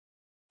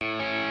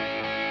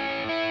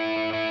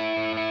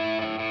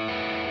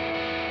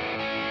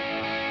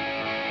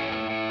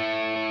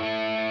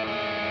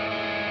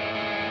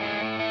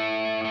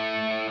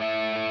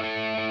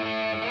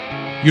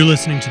You're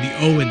listening to the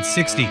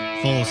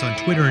 0-60. Follow us on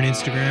Twitter and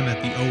Instagram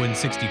at the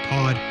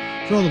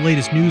 0-60pod for all the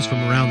latest news from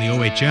around the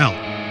OHL.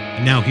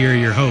 And now here are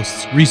your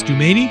hosts, Reece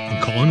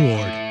and Colin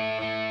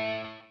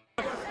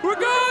Ward. We're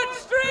going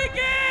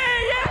streaking!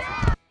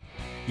 Yeah!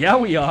 Yeah,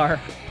 we are.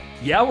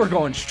 Yeah, we're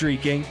going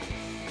streaking.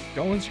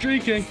 Going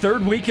streaking.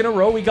 Third week in a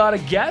row, we got a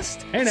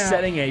guest Hey now.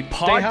 setting a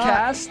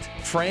podcast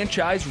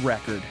franchise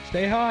record.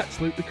 Stay hot,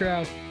 salute the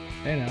crowd.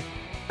 Hey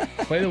now.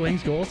 Play the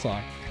Wings goal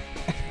song.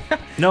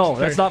 No,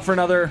 that's not for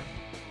another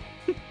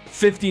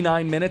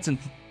 59 minutes and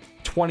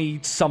 20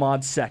 some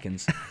odd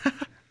seconds.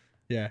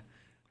 Yeah.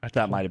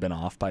 That might have been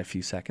off by a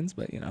few seconds,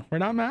 but you know. We're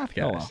not math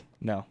guys. Oh well.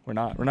 No, we're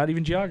not. We're not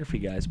even geography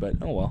guys, but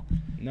oh well.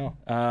 No.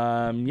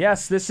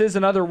 Yes, this is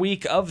another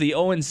week of the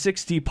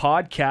 0-60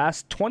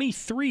 podcast,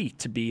 23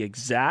 to be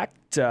exact.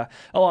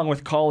 Along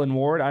with Colin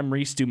Ward, I'm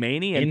Reece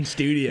Dumaney. In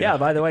studio. Yeah,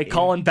 by the way,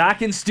 Colin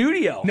back in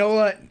studio. You know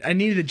what? I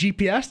needed a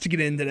GPS to get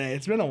in today.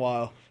 It's been a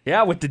while.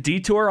 Yeah, with the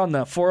detour on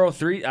the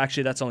 403.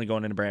 Actually, that's only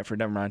going into Brantford.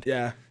 Never mind.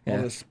 Yeah. We'll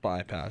Yeah. just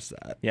bypass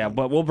that. Yeah,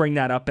 but we'll bring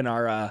that up in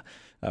our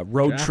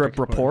road trip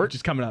report. Which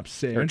is coming up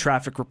soon. Or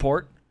traffic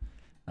report.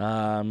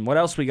 What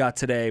else we got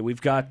today?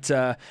 We've got,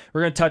 we're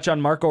going to touch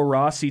on Marco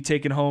Rossi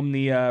taking home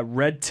the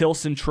Red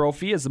Tilson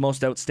Trophy as the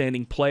most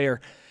outstanding player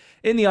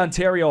in the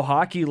Ontario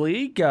Hockey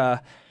League.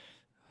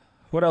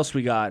 What else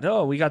we got?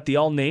 Oh, we got the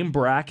all-name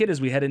bracket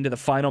as we head into the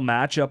final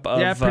matchup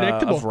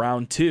of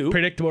round 2.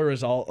 Predictable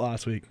result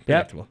last week.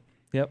 Predictable.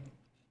 Yep.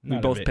 We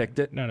both picked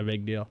it. Not a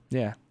big deal.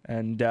 Yeah.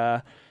 And,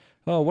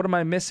 what am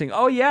I missing?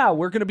 Oh, yeah,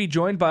 we're going to be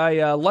joined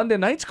by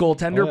London Knights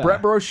goaltender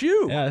Brett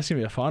Brochu. Yeah, this is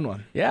going to be a fun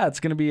one. Yeah, it's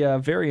going to be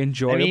very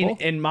enjoyable. I mean,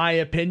 in my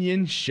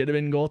opinion, should have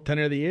been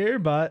goaltender of the year,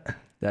 but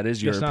that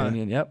is your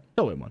opinion, yep.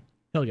 He'll win one.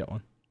 He'll get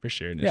one for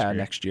sure.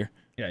 Next year.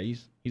 Yeah,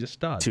 he's a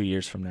stud. 2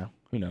 years from now.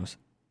 Who knows?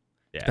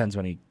 Yeah. Depends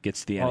when he gets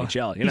to the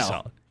NHL. You know,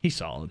 solid. He's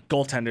solid.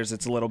 Goaltenders,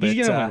 it's a little bit,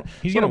 He's a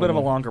little bit of a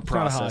longer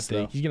process.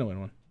 Though. He's gonna win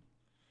one.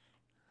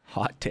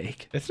 Hot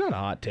take. It's not a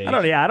hot take.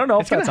 I don't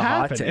know if that's a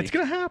hot take. It's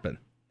gonna happen.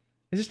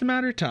 It's just a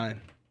matter of time.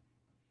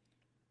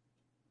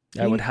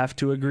 I would have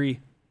to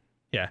agree.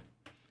 Yeah,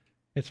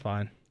 it's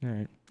fine. All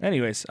right.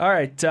 Anyways, all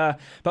right.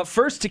 But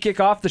first, to kick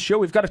off the show,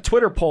 we've got a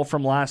Twitter poll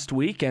from last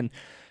week, and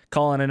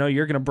Colin, I know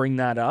you're going to bring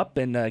that up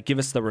and give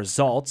us the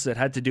results. It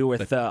had to do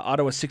with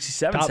Ottawa 67's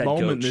top head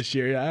moment coach. this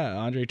year. Yeah,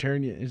 Andre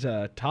Tournier is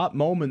a top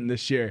moment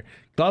this year.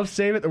 Glove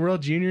save at the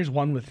World Juniors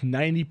won with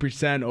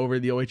 90% over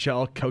the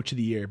OHL Coach of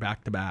the Year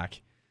back to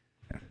back.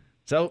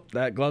 So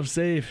that glove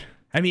save.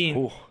 I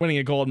mean, winning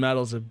a gold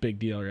medal is a big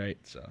deal, right?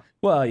 So,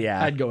 well,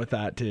 yeah, I'd go with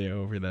that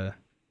too over the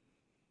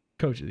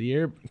Coach of the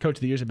Year. Coach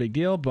of the Year is a big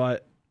deal,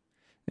 but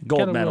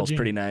gold medal's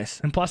pretty nice.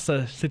 And plus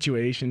the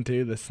situation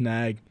too, the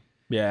snag.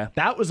 Yeah,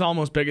 that was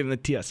almost bigger than the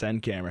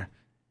TSN camera.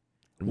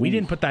 We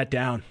didn't put that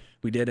down.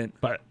 We didn't.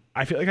 But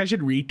I feel like I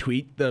should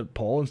retweet the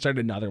poll and start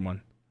another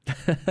one.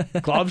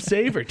 Glove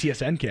save or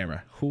TSN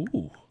camera?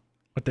 Ooh.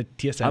 What the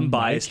TSN I'm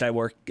biased. mic? I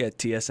work at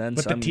TSN,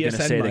 What so the I'm going to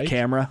TSN say mic? the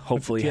camera.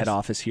 Hopefully head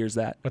office hears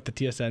that. What the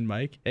TSN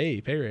mic?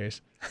 Hey, pay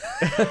raise.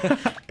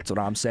 That's what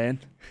I'm saying.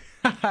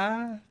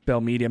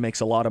 Bell Media makes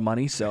a lot of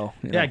money, so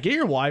you know, yeah, get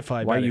your Wi-Fi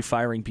better. why are you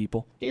firing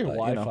people? Get your But,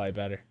 Wi-Fi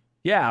better.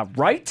 Yeah,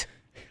 right?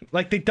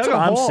 Like they dug That's a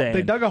what I'm hole. saying.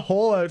 They dug a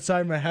hole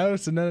outside my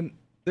house, and then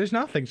there's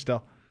nothing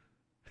still.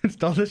 It's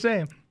still the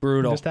same.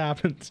 Brutal. It just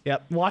happens.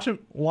 Yep.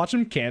 Watch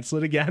them cancel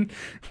it again,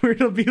 where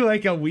it'll be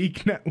like a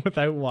week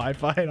without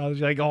Wi-Fi, and I'll be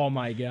like, oh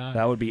my god.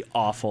 That would be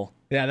awful.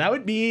 Yeah, that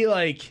would be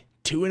like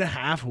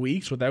 2.5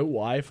 weeks without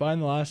Wi-Fi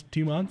in the last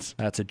 2 months.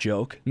 That's a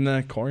joke. In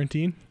the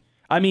quarantine.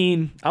 I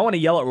mean, I want to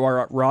yell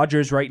at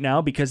Rogers right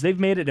now because they've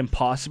made it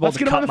impossible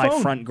to cut my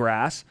front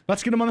grass.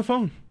 Let's get him on the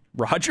phone.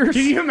 Rogers?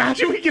 Can you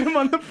imagine we get him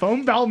on the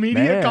phone? Bell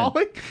Media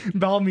calling?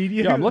 Bell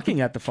Media? Yeah, I'm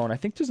looking at the phone. I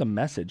think there's a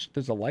message.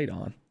 There's a light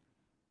on.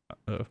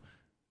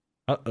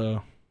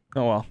 Uh-oh.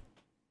 Oh, well.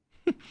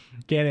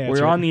 Can't answer.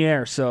 We're on the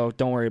air, so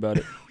don't worry about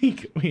it.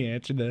 we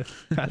answered the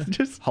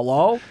messages.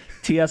 Hello?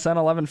 TSN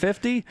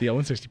 1150? The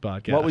 0-60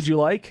 podcast. What would you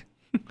like?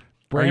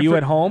 Are you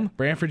at home?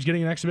 Brantford's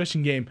getting an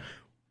exhibition game.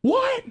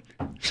 What?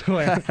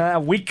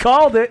 We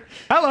called it.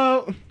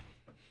 Hello.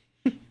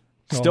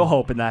 Still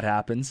hoping that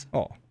happens.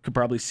 Oh. Could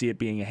probably see it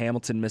being a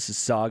Hamilton,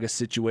 Mississauga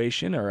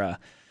situation or a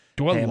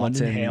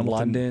London,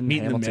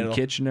 Hamilton,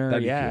 Kitchener.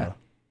 Yeah. Cool.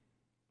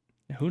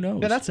 Who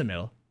knows? Yeah, that's the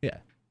middle. Yeah.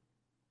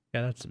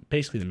 Yeah, that's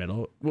basically the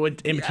middle.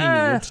 In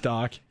between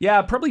Woodstock.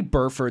 Yeah, probably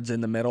Burford's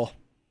in the middle.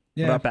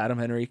 Yeah. What up, Adam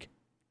Henrique?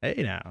 Hey,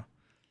 now.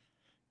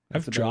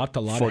 That's I've dropped a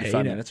lot of hay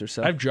 45 minutes or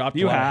so. I've dropped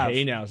a lot of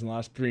hay nows in the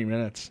last 3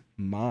 minutes.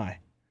 My.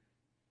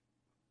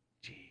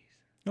 Jeez.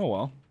 Oh,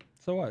 well.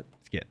 So what?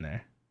 It's getting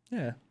there.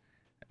 Yeah.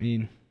 I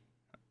mean,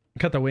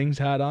 cut the Wings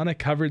hat on it,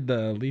 covered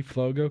the Leaf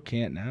logo,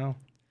 can't now.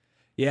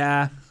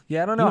 Yeah.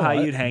 Yeah, I don't know how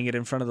you'd hang it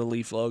in front of the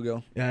Leaf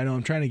logo. Yeah, I know.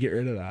 I'm trying to get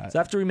rid of that. So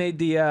after we made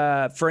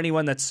the, for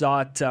anyone that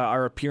saw it,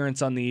 our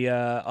appearance on the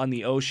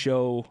O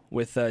Show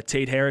with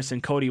Tate Harris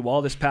and Cody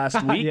Wall this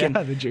past week, yeah,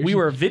 and we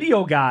were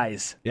video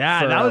guys.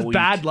 Yeah, that was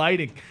bad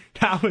lighting.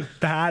 That was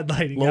bad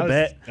lighting. A little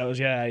bit. That was,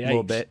 yeah, a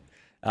little bit.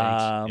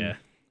 Yeah.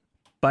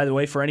 By the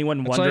way, for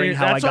anyone wondering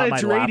how I got my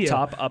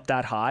laptop up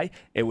that high,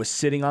 it was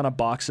sitting on a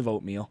box of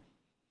oatmeal.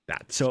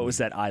 So it was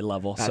at eye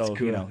level. That's so,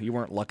 cool. You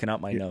weren't looking up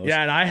my nose.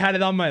 Yeah, and I had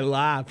it on my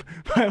lap.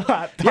 My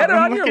laptop. You had it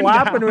on your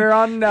lap when we were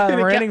on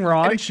the Raining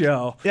Ron kept,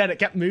 show. Yeah, and it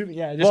kept moving.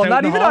 Yeah, well,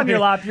 not even on your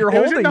lap. You're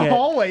holding it. It was in the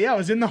hallway. Yeah, I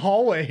was in the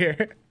hallway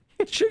here.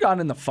 Should have gone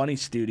in the funny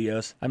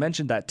studios. I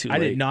mentioned that too late. I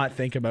did not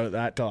think about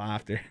that till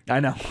after. I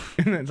know.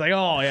 It's like,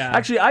 oh, yeah.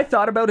 Actually, I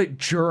thought about it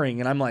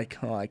during, and I'm like,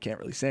 oh, I can't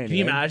really say anything. Can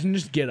you imagine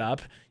just get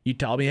up, you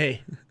tell me,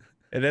 hey,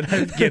 and then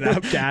I get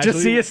up casually.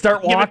 Just see you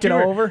start walking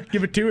over.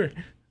 Give a tour.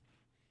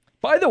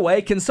 By the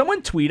way, can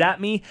someone tweet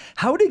at me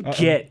how to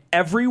get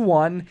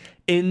everyone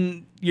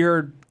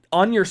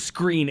on your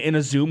screen in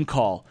a Zoom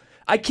call?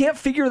 I can't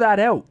figure that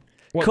out.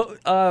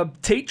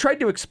 Tate tried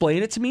to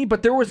explain it to me,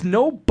 but there was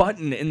no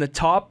button in the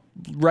top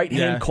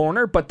right-hand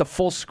corner but the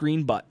full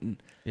screen button.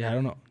 Yeah, I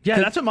don't know. Yeah,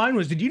 that's what mine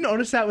was. Did you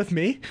notice that with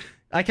me?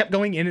 I kept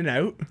going in and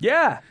out.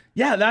 Yeah.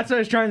 Yeah, that's what I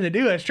was trying to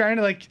do. I was trying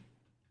to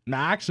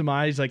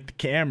maximize the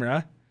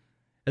camera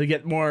and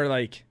get more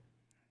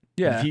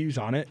views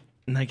on it.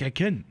 And I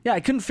couldn't. Yeah, I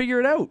couldn't figure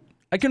it out.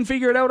 I couldn't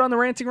figure it out on the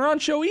Ranting Ron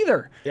show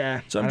either.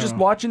 Yeah. So I'm just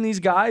watching these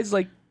guys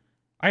I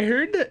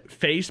heard that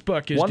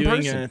Facebook is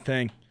doing a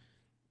thing.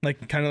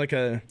 Kind of like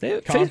a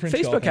conference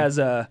call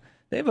Facebook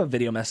they have a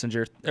video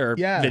messenger or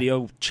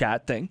video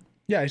chat thing.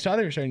 Yeah, I saw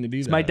they were starting to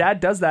do that. My dad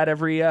does that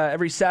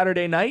every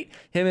Saturday night.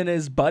 Him and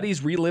his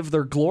buddies relive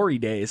their glory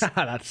days.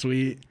 That's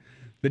sweet.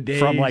 The days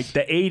from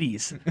the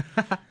 80s.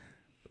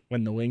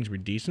 When the Wings were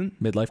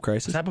decent. Midlife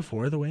crisis. Was that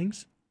before the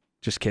Wings?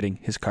 Just kidding.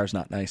 His car's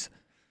not nice.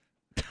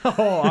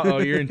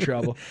 You're in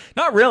trouble.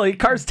 Not really.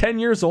 Car's 10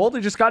 years old.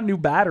 It just got a new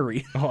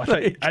battery.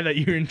 I thought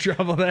you were in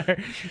trouble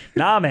there.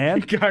 Nah,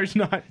 man. Car's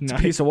not nice. It's a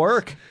piece of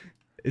work.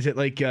 Is it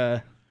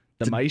the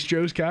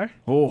Maestro's car?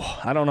 Oh,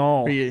 I don't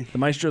know. The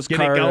Maestro's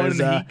car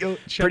is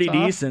pretty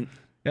decent.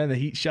 Yeah, the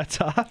heat shuts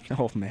off.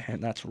 Oh, man,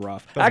 that's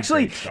rough.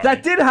 Actually,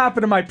 that did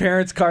happen to my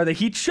parents' car. The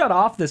heat shut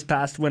off this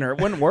past winter.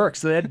 It wouldn't work,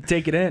 so they had to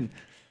take it in.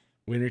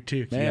 Winter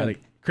toque. Yeah,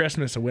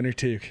 Christmas, a winter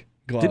toque.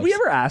 Gloves. Did we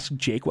ever ask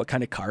Jake what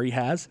kind of car he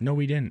has? No,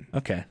 we didn't.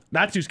 Okay.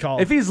 That's who's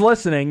called. If he's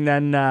listening,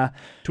 then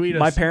tweet us.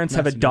 My parents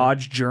have a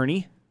Dodge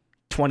Journey,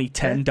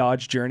 2010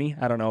 Dodge Journey.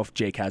 I don't know if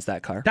Jake has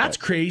that car. That's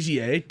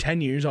crazy, eh?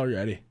 10 years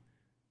already.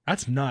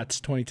 That's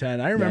nuts, 2010.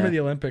 I remember the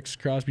Olympics,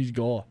 Crosby's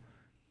goal.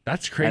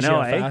 That's crazy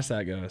how fast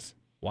that goes.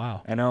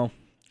 Wow. I know.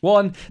 Well,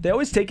 and they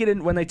always take it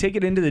in when they take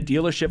it into the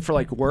dealership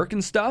for work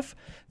and stuff.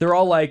 They're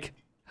all like,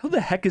 how the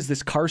heck is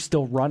this car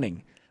still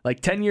running?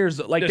 10 years,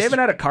 they haven't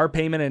had a car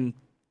payment in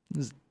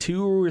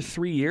 2 or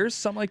 3 years,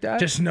 something like that.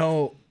 Just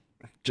no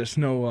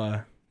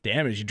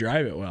damage. You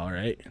drive it well,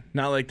 right?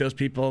 Not like those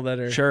people that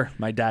are. Sure,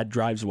 my dad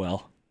drives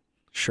well.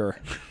 Sure,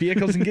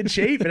 vehicle's in good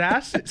shape. It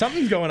has to.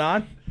 Something's going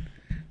on.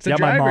 It's a my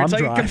driver. mom it's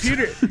like drives. a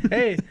computer.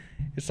 Hey,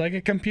 it's like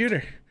a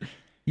computer.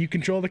 You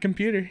control the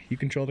computer. You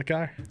control the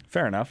car.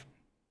 Fair enough.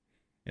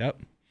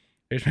 Yep.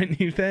 There's my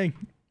new thing.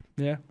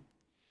 Yeah.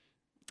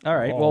 All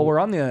right. Well, we're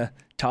on the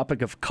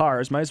topic of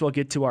cars. Might as well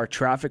get to our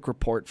traffic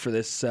report for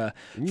this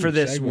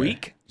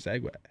week.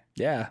 Segue.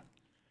 Yeah.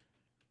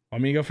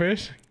 Want me to go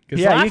first?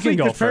 Yeah, you can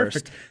go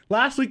first.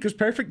 Last week was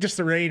perfect. Just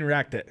the rain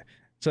wrecked it.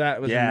 So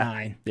that was a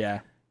 9. Yeah.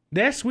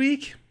 This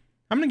week,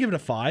 I'm going to give it a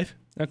 5.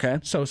 Okay.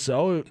 So.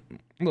 A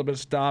little bit of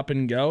stop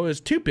and go. It's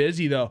too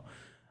busy, though.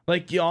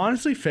 You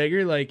honestly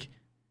figure,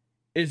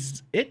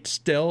 is it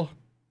still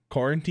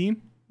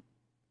quarantine?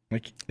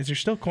 Is there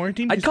still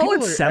quarantine? I'd call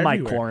it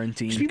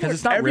semi-quarantine because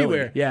it's not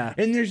everywhere. Really. Yeah.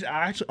 And there's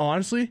actually,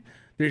 honestly,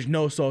 there's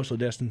no social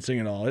distancing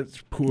at all.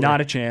 It's poor. Not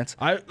a chance.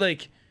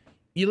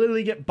 You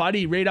literally get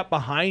Buddy right up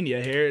behind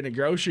you here in a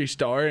grocery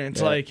store, and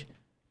it's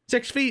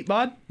 6 feet,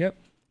 bud. Yep.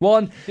 Well,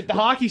 and get the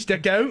hockey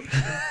stick out.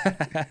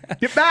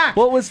 Get back.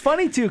 Well, it was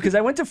funny too because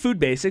I went to Food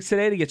Basics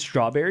today to get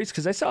strawberries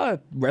because I saw a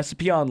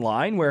recipe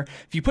online where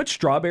if you put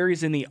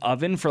strawberries in the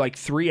oven for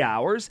 3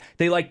 hours,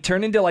 they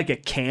turn into a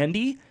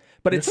candy.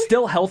 But it's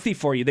still healthy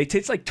for you. They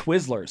taste like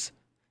Twizzlers.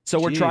 So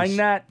we're trying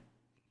that.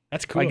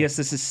 That's cool. I guess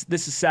this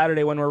is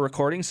Saturday when we're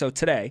recording, so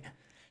today.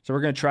 So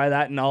we're going to try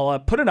that, and I'll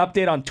put an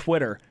update on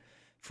Twitter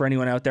for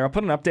anyone out there. I'll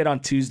put an update on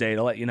Tuesday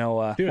to let you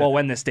know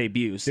when this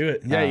debuts. Do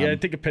it. Yeah, you got to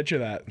take a picture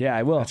of that. Yeah,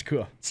 I will. That's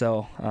cool.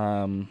 So,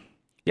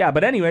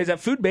 but anyways, at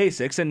Food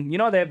Basics, and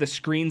they have the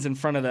screens in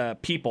front of the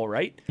people,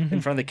 right? Mm-hmm. In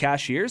front of the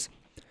cashiers.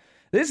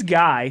 This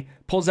guy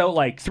pulls out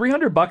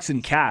 $300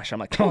 in cash. I'm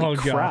like, holy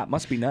crap, God.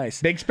 Must be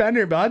nice. Big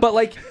spender, bud.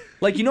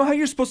 But you know how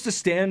you're supposed to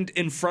stand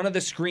in front of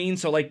the screen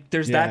so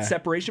there's that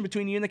separation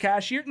between you and the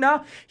cashier?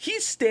 No, he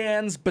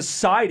stands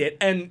beside it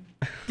and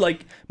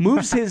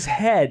moves his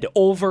head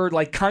over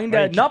kind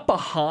of not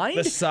behind,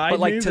 the side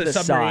but move, to the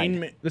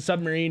side. The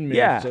submarine move.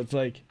 Yeah. So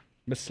it's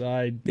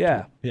beside.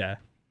 Yeah. Yeah.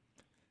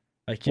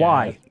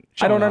 Why?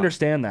 I don't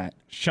understand that.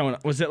 Showing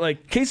up. Was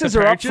it cases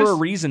are up for a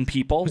reason,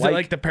 people? Was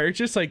it the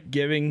purchase,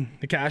 giving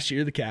the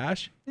cashier the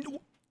cash?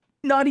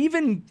 Not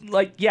even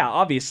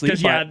obviously.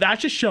 Because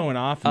that's just showing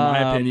off, in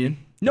my opinion.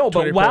 No,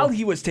 but Twitter while poll.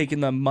 he was taking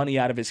the money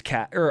out of his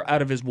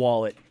out of his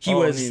wallet, he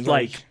Oh, was he's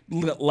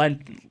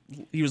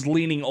he was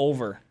leaning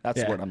over. That's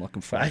Yeah. the word I'm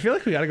looking for. I feel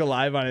like we got to go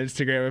live on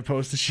Instagram and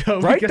post the show.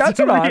 Right? because That's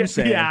of what I'm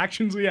saying. The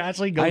actions we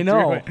actually go I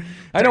know. through. It's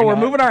I know. hard We're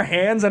not- moving our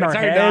hands and It's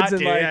our hard heads not and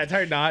to. like. Yeah, it's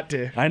hard not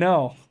to. I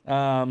know.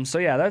 So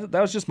yeah,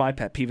 that was just my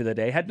pet peeve of the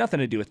day. Had nothing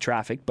to do with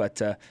traffic,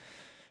 but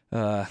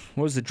what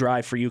was the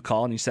drive for you,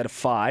 Colin? You said a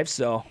 5.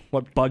 So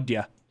what bugged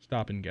you?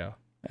 Stop and go.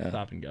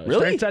 Stop and go.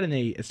 Really?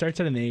 It starts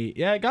at an 8.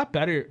 Yeah, it got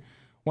better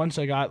once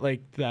I got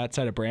like that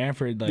side of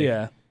Brantford. Like,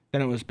 Yeah.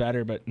 Then it was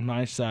better, but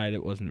my side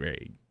it wasn't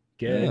very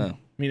good. Yeah. I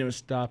mean, it was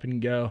stop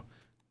and go.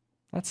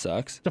 That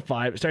sucks. It's a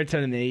 5. It starts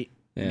at an 8.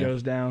 Yeah. It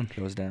goes down.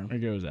 Goes down. It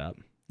goes up.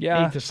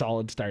 Yeah. 8's a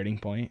solid starting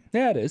point.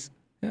 Yeah, it is.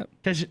 Yeah.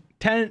 Because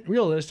 10,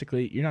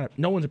 realistically,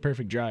 no one's a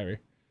perfect driver.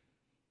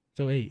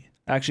 So 8.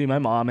 Actually, my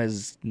mom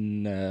is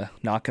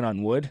knocking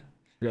on wood.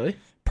 Really?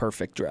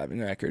 Perfect driving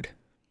record.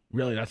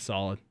 Really, that's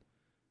solid.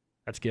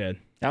 That's good.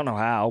 I don't know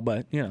how,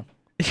 but you know,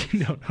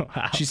 You don't know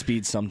how. she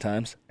speeds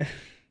sometimes.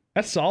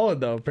 That's solid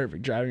though.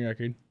 Perfect driving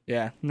record.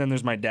 Yeah. And then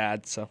there's my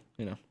dad, so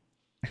you know.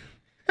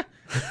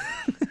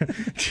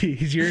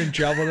 Jeez, you're in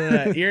trouble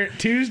tonight. You're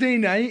Tuesday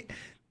night.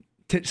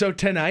 So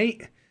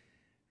tonight,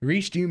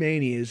 Reece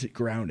Dumaney is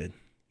grounded.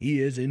 He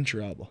is in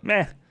trouble.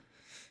 Meh.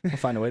 I'll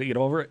find a way to get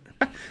over it.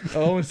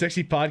 Oh, and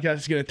 60 Podcast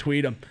is gonna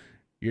tweet him.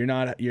 You're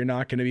not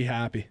gonna be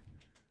happy.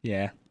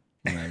 Yeah.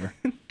 Whatever.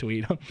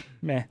 Tweet him.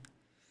 Meh.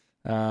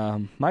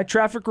 My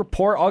traffic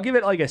report, I'll give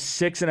it like a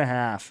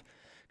 6.5.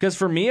 Because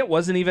for me, it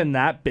wasn't even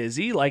that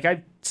busy. Like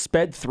I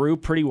sped through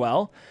pretty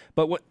well.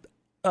 But what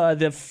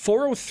the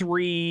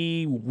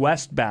 403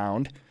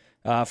 westbound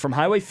from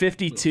Highway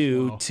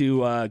 52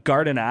 to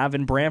Garden Ave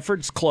in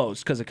Brantford's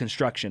closed because of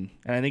construction.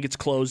 And I think it's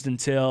closed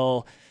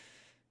until,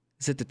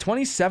 is it the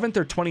 27th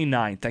or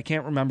 29th? I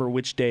can't remember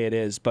which day it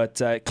is.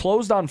 But it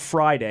closed on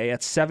Friday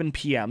at 7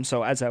 p.m.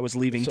 So as I was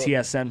leaving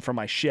TSN from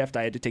my shift,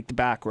 I had to take the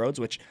back roads,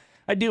 which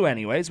I do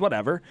anyways,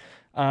 whatever.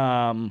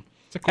 And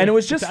it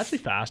was just... It's actually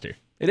faster.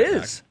 It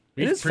is.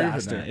 We've It is proven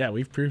faster. that. Yeah,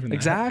 we've proven that.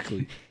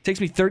 Exactly. Takes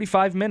me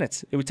 35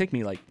 minutes. It would take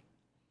me like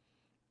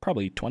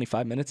probably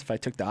 25 minutes if I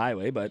took the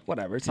highway, but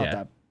whatever. It's not Yeah.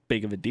 that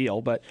big of a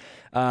deal. But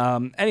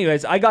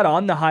anyways, I got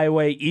on the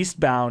highway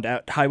eastbound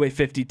at Highway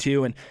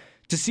 52, and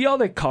to see all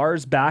the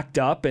cars backed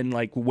up and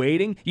like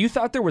waiting, you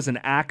thought there was an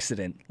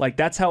accident. Like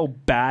that's how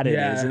bad it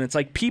is. And it's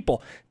like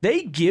people,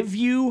 they give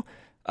you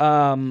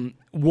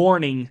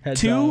warning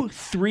Heads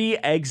 2-3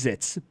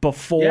 exits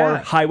before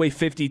Highway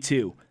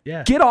 52.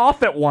 Yeah. Get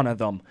off at one of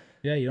them.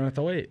 Yeah, you don't have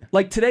to wait.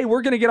 Like today,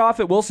 we're going to get off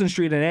at Wilson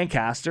Street in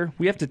Ancaster.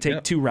 We have to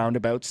take 2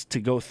 roundabouts to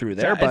go through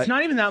there. But It's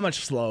not even that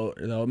much slower,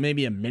 though.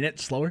 Maybe a minute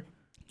slower.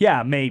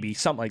 yeah, maybe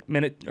something like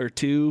minute or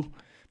 2.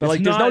 But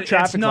like, there's no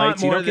traffic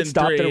lights. You don't get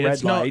stopped at a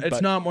red light. It's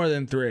but not more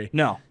than 3.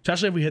 No.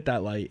 Especially if we hit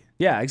that light.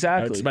 Yeah,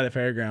 exactly. It's by the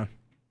fairground.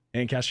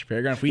 Ancaster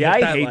Fairground. If we Yeah,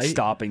 hit I that hate light,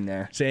 stopping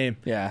there. Same.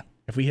 Yeah.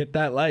 If we hit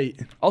that light.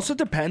 Also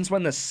depends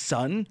when the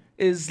sun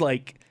is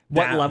like,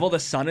 what Down. level the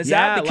sun is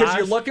Yeah, at, because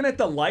you're looking at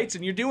the lights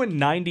and you're doing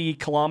 90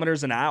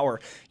 kilometers an hour.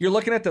 You're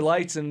looking at the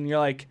lights and you're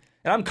like,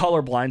 and I'm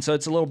colorblind, so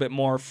it's a little bit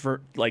more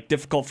for like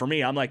difficult for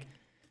me. I'm like,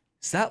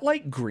 is that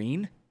light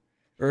green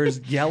or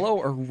is yellow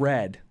or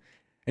red?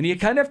 And you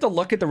kind of have to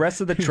look at the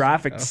rest of the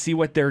traffic to see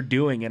what they're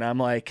doing. And I'm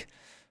like,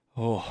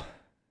 oh,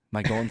 am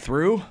I going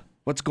through?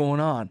 What's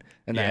going on?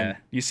 And then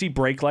you see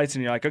brake lights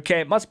and you're like, okay,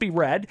 it must be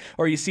red.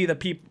 Or you see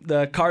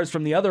the cars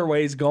from the other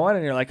ways going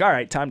and you're like, all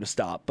right, time to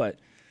stop. But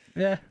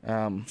Yeah.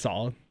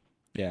 Solid.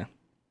 yeah.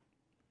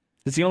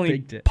 It's the only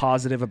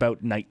positive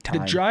about nighttime.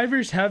 The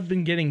drivers have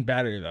been getting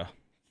better, though.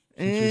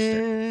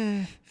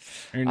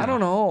 I No? don't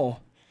know.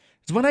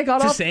 It's when I got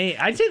It's the off. same.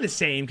 I'd say the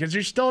same because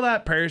there's still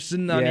that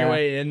person on Yeah. your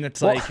way in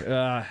that's Well- like,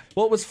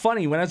 Well, it was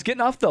funny when I was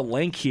getting off the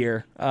link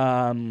here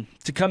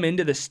to come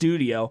into the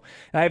studio.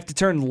 I have to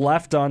turn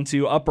left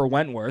onto Upper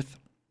Wentworth.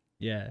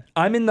 yeah.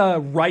 I'm in the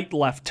right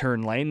left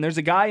turn lane. There's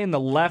a guy in the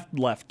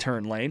left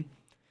turn lane.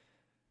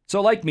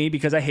 So like me,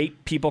 because I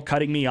hate people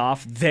cutting me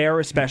off there,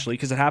 especially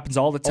because it happens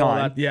all the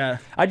time. Yeah.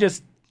 I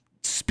just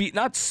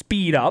not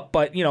speed up,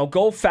 but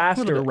go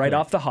faster bit right quick.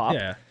 off the hop.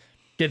 Yeah.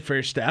 Good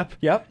first step.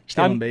 Yep.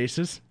 Stealing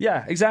bases.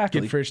 Yeah,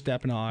 exactly. Good first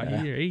step in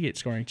hockey. You get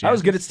scoring chances. I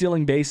was good at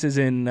stealing bases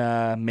in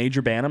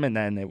Major Bantam, and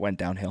then it went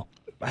downhill.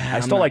 I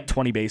stole like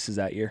 20 bases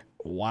that year.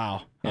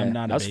 Wow. Yeah, I'm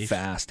not that a was base.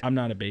 fast. I'm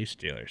not a base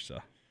stealer, so.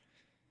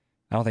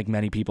 I don't think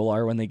many people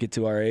are when they get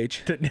to our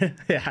age.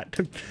 Yeah.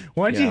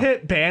 Once you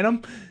hit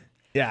Bantam,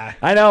 yeah.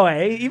 I know,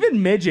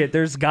 even midget.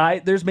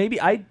 There's maybe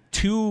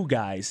 2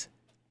 guys,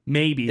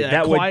 maybe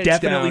that would quiets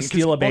definitely down,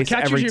 steal a base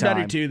catchers every are time.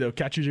 better too, though.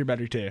 Catchers are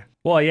better too.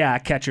 Well, yeah,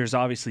 catcher's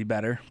obviously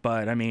better,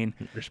 but I mean,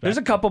 there's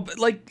a couple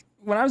like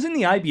when I was in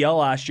the IBL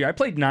last year, I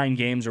played 9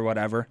 games or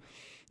whatever,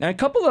 and a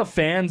couple of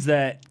fans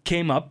that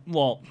came up,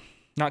 well,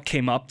 not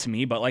came up to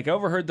me, but like I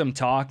overheard them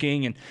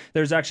talking, and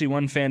there's actually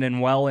one fan in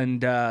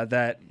Welland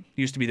that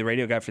used to be the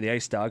radio guy for the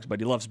Ice Dogs, but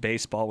he loves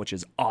baseball, which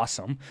is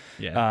awesome.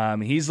 Yeah.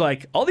 He's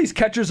like, all these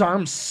catchers'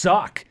 arms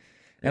suck.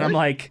 And I'm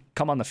like,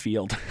 come on the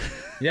field.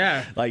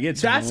 Yeah. Like,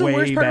 it's that's the way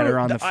worst part better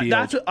about- on the field.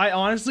 That's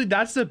what,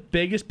 that's the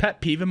biggest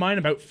pet peeve of mine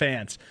about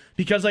fans.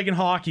 Because like in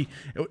hockey,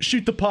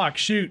 shoot the puck,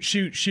 shoot.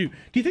 Do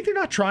you think they're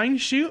not trying to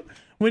shoot?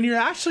 When you're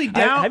actually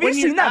down, have you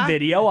seen that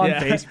video on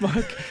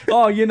Facebook?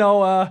 Oh,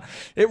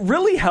 it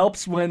really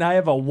helps when I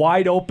have a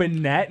wide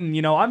open net,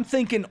 and I'm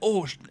thinking,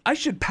 oh, I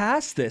should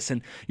pass this,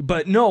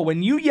 but no,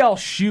 when you yell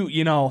shoot,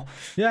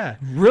 yeah,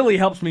 really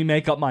helps me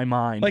make up my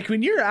mind. Like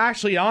when you're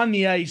actually on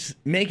the ice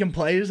making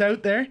plays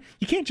out there,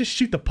 you can't just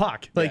shoot the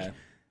puck. Like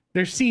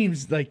there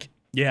seems like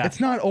it's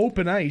not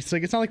open ice.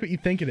 Like it's not like what you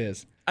think it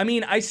is. I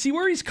mean, I see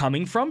where he's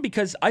coming from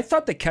because I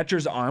thought the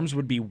catcher's arms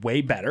would be way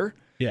better.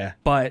 Yeah,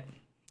 but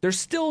they're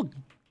still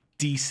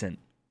decent.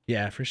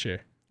 Yeah, for sure.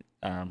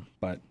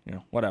 But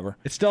whatever.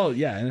 It's still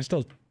and it's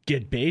still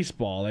good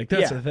baseball. Like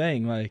that's the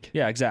thing. Like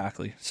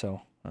exactly.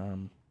 So,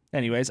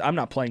 anyways, I'm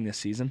not playing this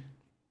season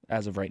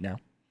as of right now.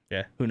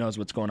 Yeah. Who knows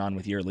what's going on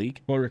with your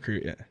league? We'll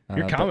recruit you.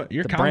 You're coming.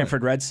 The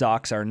Brantford Red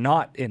Sox are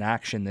not in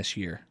action this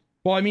year.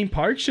 Well, I mean,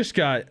 Parks just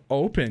got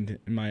opened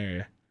in my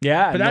area.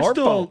 Yeah, but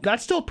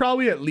that's still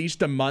probably at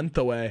least a month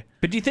away.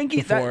 But do you think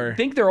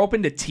think they're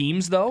open to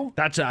teams though?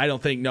 I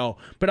don't think no.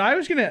 But I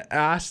was gonna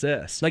ask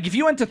this. Like if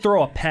you went to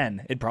throw a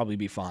pen, it'd probably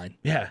be fine.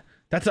 Yeah.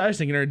 That's what I was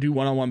thinking, or do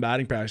one-on-one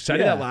batting practice. I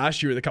did that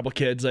last year with a couple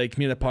kids, like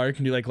me in the park,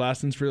 and do like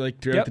lessons for like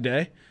throughout the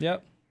day.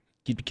 Yep.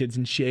 Keep the kids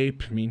in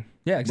shape. I mean,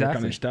 exactly. Work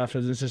on their stuff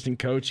as an assistant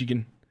coach. You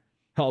can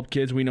help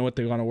kids. We know what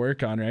they want to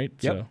work on, right?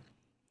 Yep.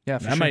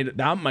 So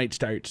that might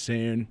start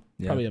soon.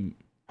 Yeah. Probably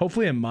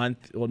hopefully a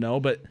month. We'll know,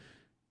 but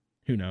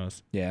who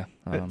knows? Yeah.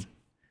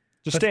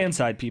 Just stay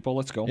inside, people.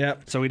 Let's go. Yeah.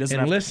 So he doesn't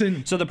and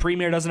listen. So the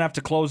premier doesn't have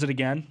to close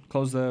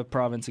the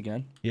province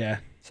again. Yeah.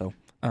 So,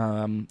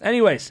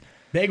 anyways.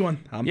 Big one.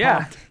 I'm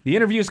pumped. The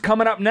interview's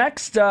coming up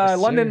next.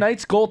 London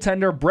Knights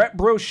goaltender Brett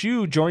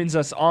Brochu joins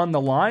us on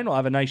the line. We'll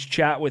have a nice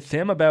chat with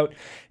him about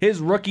his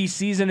rookie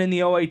season in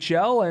the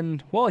OHL.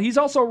 And, well, he's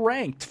also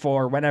ranked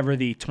for whenever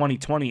the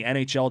 2020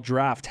 NHL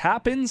Draft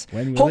happens.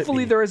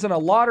 Hopefully there isn't a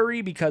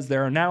lottery because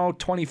there are now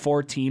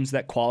 24 teams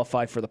that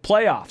qualify for the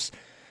playoffs.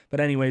 But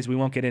anyways, we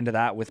won't get into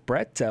that with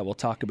Brett. We'll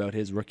talk about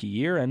his rookie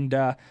year and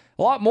a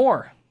lot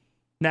more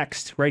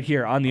next right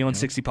here on the Owen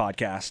 60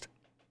 podcast.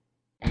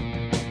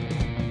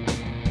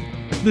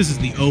 This is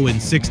the Owen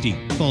 60.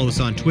 Follow us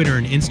on Twitter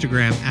and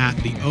Instagram at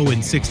the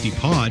Owen 60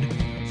 Pod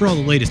for all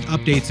the latest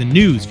updates and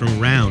news from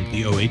around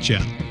the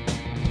OHL.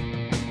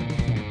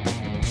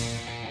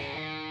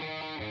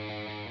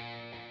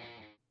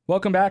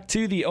 Welcome back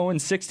to the Owen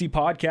 60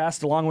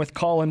 podcast. Along with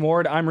Colin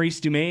Ward, I'm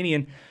Reece Dumaney,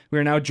 and we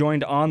are now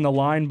joined on the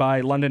line by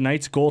London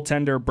Knights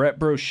goaltender Brett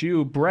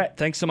Brochu. Brett,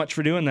 thanks so much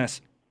for doing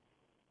this.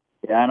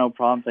 Yeah, no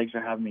problem. Thanks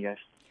for having me, guys.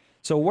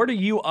 So what are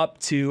you up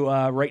to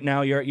right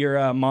now? You're at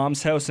your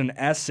mom's house in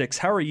Essex.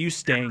 How are you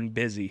staying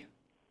busy?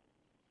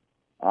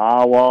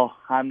 Well,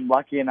 I'm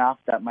lucky enough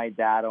that my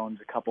dad owns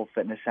a couple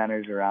fitness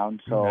centers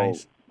around, so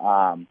nice.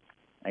 I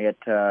get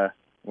to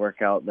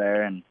work out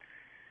there, and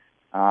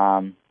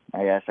I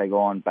guess I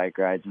go on bike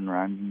rides and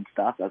runs and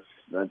stuff.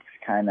 That's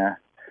kind of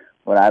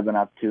what I've been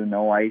up to.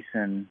 No ice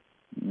and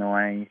no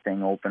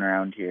anything open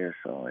around here,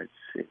 so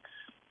it's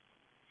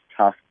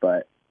tough,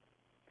 but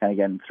kind of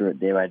getting through it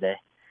day by day.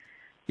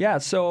 Yeah,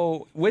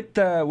 so with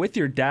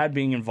your dad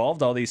being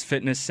involved, all these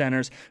fitness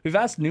centers, we've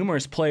asked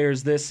numerous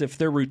players this, if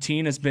their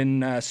routine has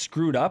been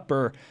screwed up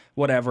or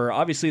whatever.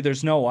 Obviously,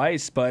 there's no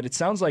ice, but it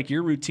sounds like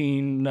your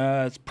routine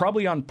is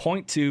probably on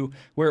point to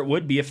where it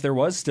would be if there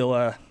was still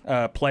a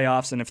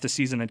playoffs and if the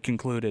season had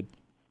concluded.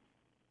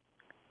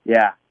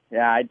 Yeah,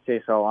 I'd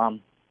say so.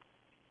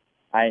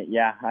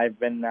 I've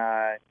been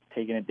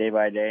taking it day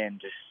by day and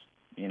just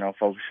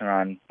focusing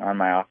on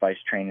my off ice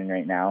training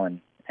right now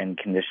and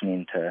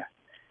conditioning to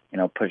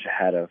push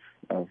ahead of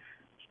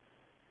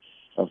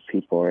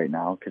people right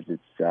now, because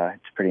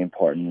it's pretty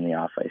important in the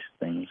off ice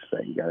things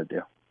that you got to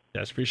do.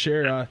 That's for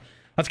sure.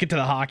 Let's get to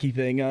the hockey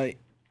thing.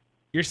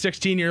 Your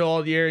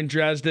 16-year-old year in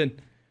Dresden.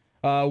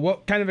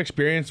 What kind of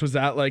experience was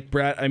that like,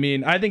 Brett? I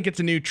mean, I think it's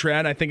a new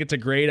trend. I think it's a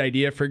great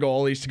idea for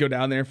goalies to go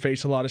down there and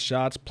face a lot of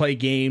shots, play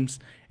games.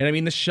 And I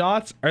mean, the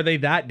shots, are they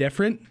that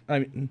different? I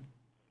mean,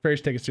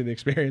 first take us through the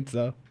experience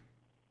though.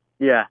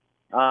 Yeah.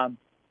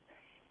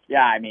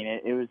 I mean,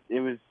 it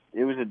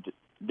was a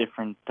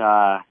different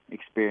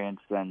experience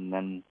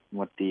than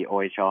what the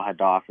OHL had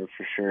to offer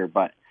for sure.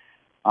 But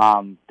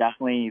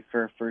definitely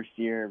for first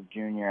year of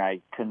junior,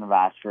 I couldn't have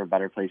asked for a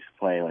better place to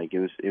play. Like it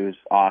was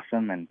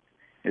awesome, and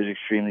it was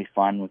extremely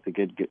fun with a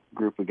good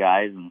group of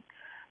guys, and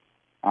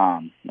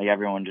like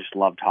everyone just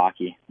loved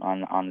hockey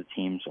on the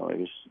team. So it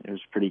was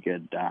a pretty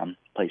good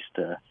place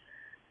to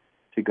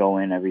go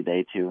in every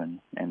day to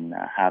and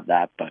have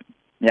that. But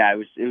yeah, it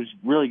was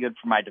really good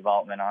for my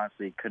development.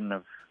 Honestly, couldn't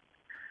have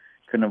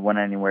went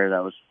anywhere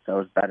that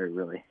was better,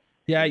 really.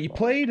 Yeah, you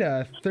played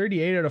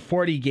 38 out of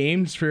 40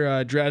 games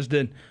for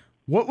Dresden.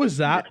 What was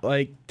that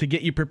like to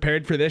get you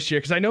prepared for this year?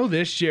 Because I know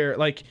this year,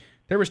 like,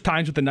 there was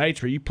times with the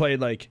Knights where you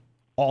played like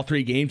all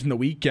 3 games in the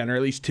weekend, or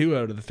at least 2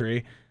 out of the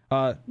 3.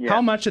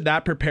 How much did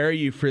that prepare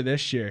you for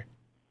this year?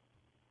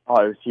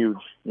 Oh, it was huge.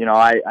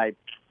 I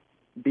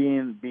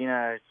being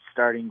a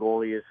starting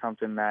goalie is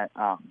something that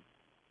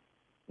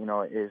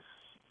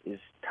is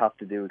tough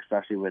to do,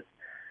 especially with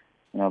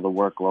the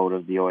workload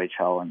of the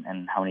OHL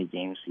and how many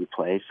games you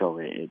play. So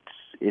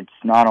it's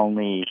not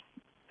only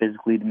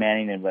physically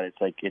demanding, but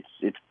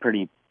it's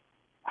pretty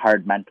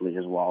hard mentally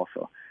as well.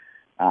 So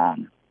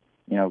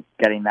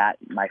getting that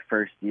my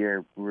first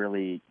year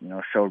really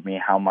showed me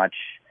how much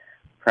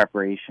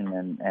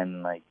preparation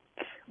and like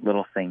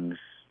little things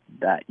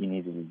that you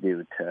needed to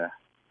do to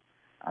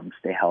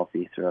stay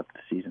healthy throughout the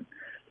season.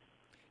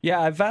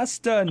 Yeah, I've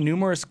asked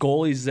numerous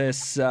goalies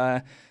this.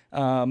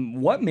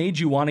 What made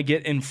you want to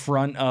get in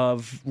front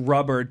of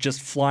rubber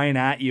just flying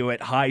at you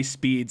at high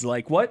speeds?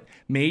 Like, what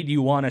made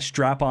you want to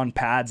strap on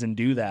pads and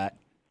do that?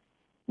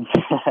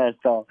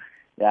 So,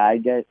 yeah, I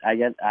get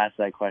asked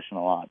that question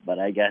a lot, but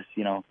I guess,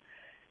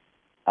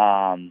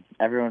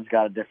 everyone's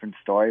got a different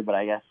story, but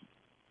I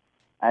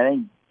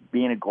think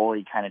being a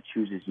goalie kind of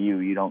chooses you.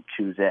 You don't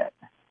choose it.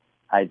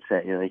 I'd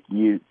say, like,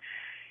 you're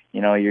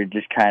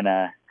just kind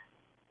of,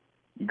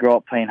 you grow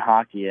up playing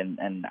hockey,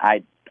 and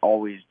I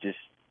always just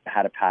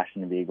had a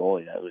passion to be a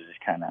goalie. That was just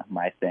kind of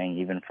my thing,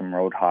 even from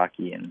road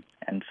hockey and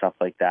stuff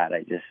like that.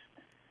 I just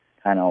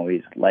kind of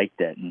always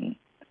liked it. And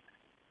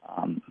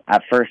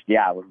at first,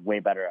 I was way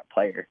better at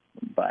player,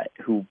 but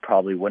who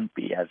probably wouldn't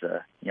be as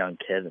a young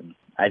kid. And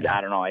I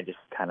don't know, I just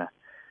kind of,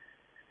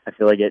 I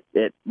feel like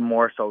it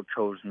more so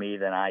chose me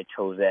than I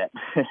chose it.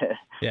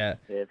 Yeah.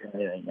 If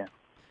anything, yeah.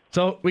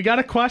 So we got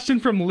a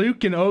question from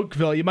Luke in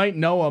Oakville. You might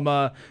know him.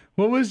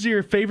 What was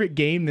your favorite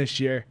game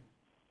this year?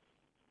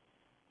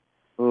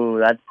 Ooh,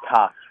 that's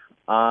tough.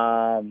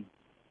 I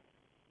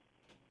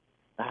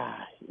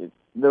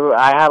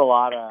had a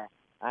lot of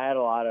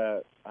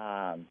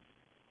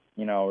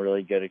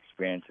really good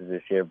experiences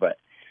this year, but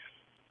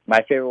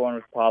my favorite one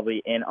was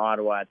probably in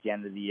Ottawa at the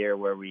end of the year,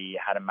 where we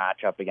had a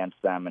matchup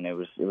against them, and it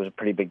was a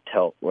pretty big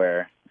tilt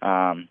where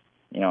it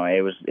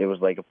was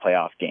like a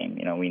playoff game.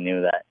 We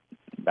knew that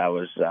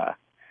was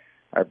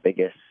our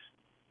biggest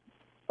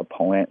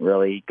opponent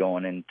really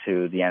going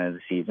into the end of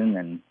the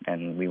season,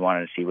 and we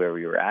wanted to see where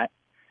we were at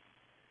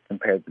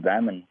compared to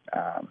them, and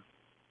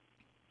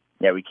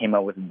we came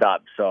out with a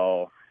dub.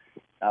 So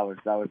that was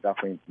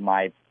definitely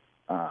my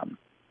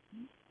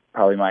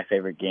probably my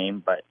favorite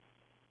game. But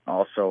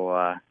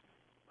also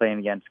playing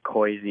against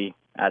Coisy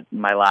at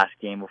my last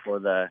game before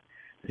the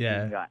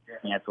season got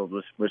canceled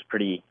was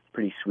pretty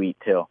sweet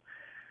too.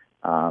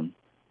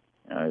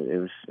 It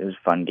was a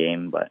fun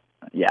game, but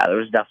there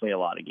was definitely a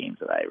lot of games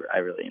that I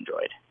really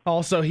enjoyed.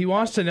 Also, he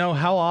wants to know,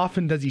 how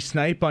often does he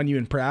snipe on you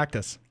in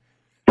practice?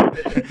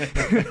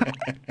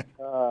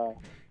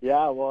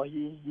 Well,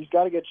 he's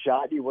got a good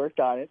shot. He worked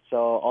on it,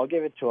 so I'll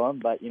give it to him.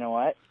 But you know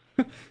what?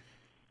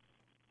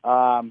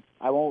 I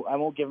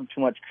won't give him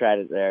too much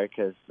credit there,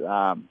 because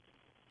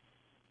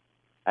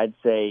I'd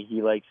say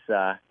he likes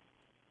to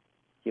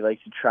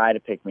try to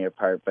pick me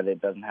apart, but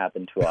it doesn't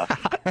happen too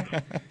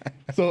often.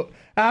 So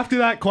after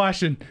that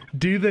question,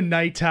 do the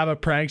Knights have a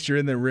prankster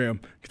in their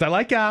room? Because I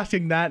like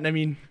asking that, and I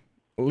mean,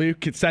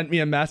 Luke had sent me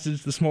a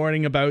message this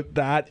morning about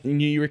that. He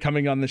knew you were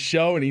coming on the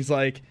show, and he's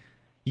like,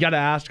 you got to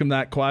ask him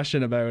that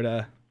question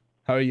about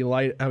how he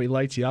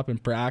lights you up in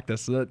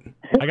practice. So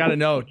I got to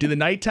know, do the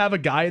Knights have a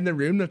guy in the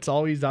room that's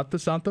always up to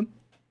something?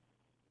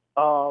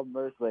 Oh,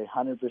 Merkley,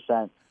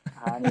 100%.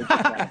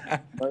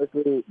 100%.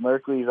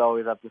 Merkley's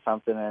always up to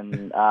something,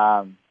 and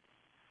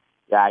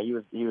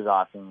he was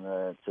awesome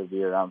to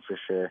be around for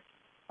sure.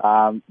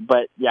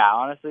 But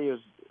honestly, it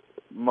was,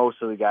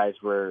 most of the guys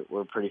were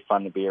pretty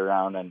fun to be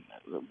around, and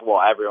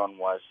everyone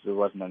was. There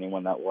wasn't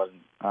anyone that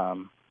wasn't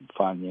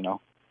fun,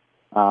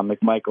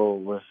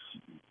 McMichael was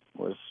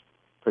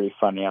pretty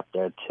funny up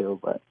there too,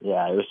 but it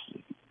was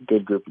a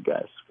good group of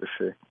guys for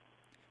sure.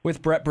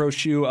 With Brett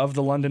Brochu of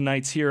the London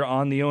Knights here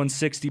on the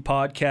 0-60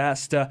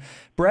 podcast.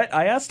 Brett,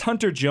 I asked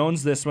Hunter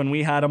Jones this when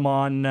we had him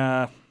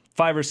on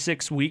 5 or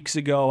 6 weeks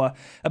ago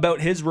about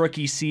his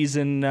rookie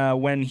season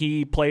when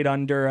he played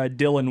under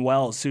Dylan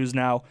Wells, who's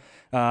now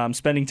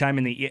spending time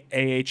in the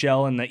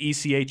AHL and the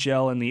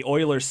ECHL and the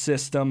Oilers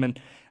system, and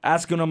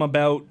asking him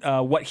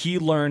about what he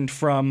learned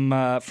from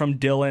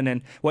Dylan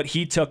and what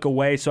he took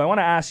away. So I want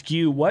to ask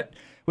you, what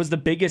was the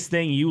biggest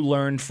thing you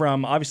learned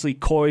from, obviously,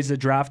 Coy's a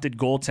drafted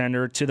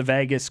goaltender to the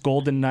Vegas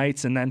Golden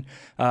Knights, and then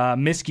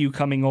Miskew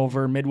coming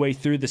over midway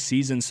through the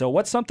season. So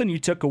what's something you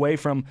took away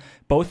from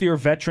both your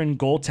veteran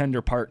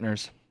goaltender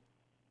partners?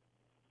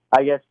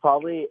 I guess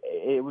probably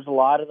it was a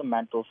lot of the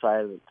mental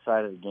side of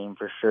the game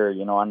for sure.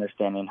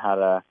 Understanding how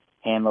to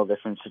handle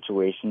different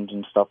situations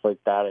and stuff like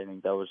that. I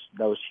think that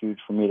was huge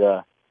for me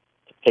to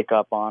pick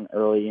up on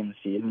early in the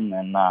season,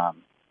 and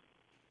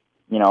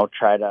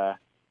try to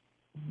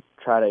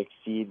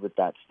exceed with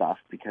that stuff,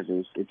 because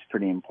it's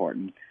pretty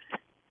important.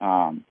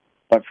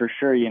 But for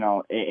sure,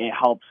 it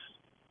helps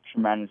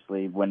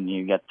tremendously when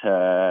you get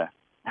to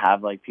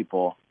have like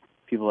people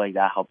like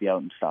that help you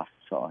out and stuff.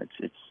 So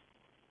it's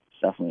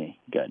definitely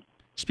good.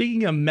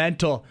 Speaking of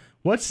mental,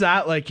 what's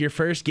that like, your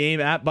first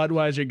game at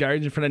Budweiser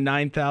Gardens in front of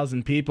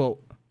 9,000 people?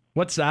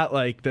 What's that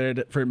like there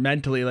for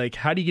mentally? Like,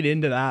 how do you get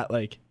into that?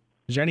 Like,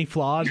 Is there any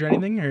flaws or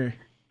anything? Or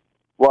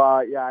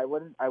Well, yeah, I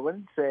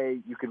wouldn't say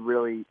you could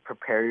really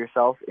prepare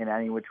yourself in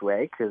any which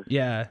way, because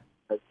yeah,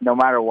 no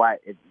matter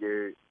what,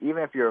 even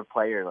if you're a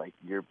player, like,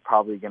 you're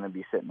probably going to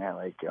be sitting there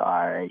like, all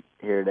right,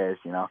 here it is,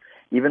 you know.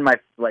 Even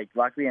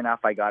luckily enough,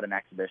 I got an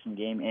exhibition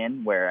game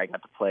in where I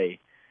got to play,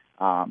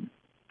 at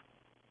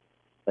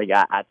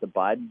the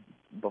Bud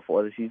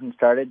before the season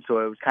started, so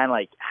it was kind of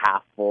like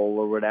half full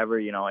or whatever,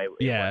 you know.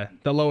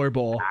 The lower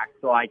bowl.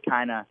 Packed, so I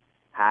kind of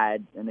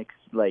had an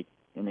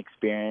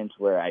experience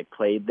where I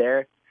played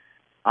there.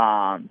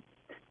 But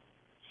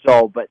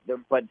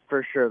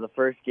for sure, the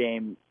first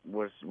game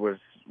was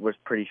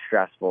pretty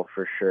stressful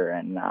for sure,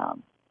 and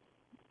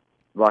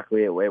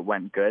luckily it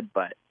went good.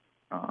 But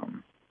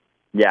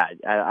yeah,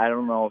 I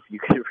don't know if you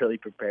could really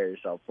prepare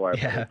yourself for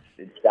it. Yeah. But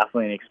it's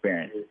definitely an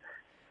experience.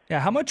 Yeah,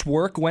 how much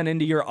work went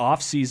into your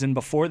off season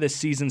before this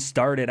season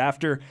started?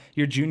 After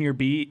your junior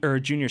B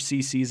or junior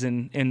C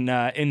season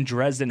in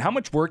Dresden, how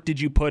much work did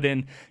you put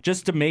in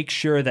just to make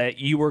sure that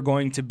you were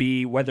going to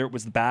be, whether it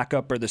was the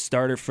backup or the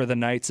starter for the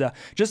Knights,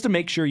 just to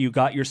make sure you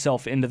got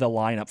yourself into the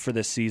lineup for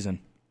this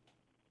season?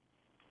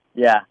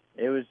 Yeah,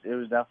 it was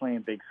definitely a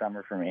big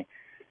summer for me.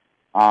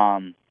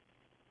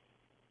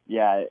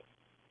 Yeah,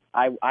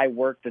 I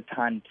worked a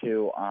ton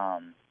too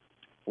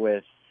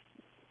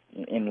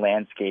in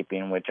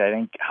landscaping, which I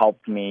think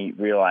helped me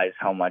realize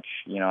how much,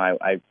 you know,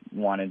 I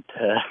wanted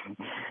to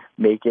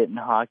make it in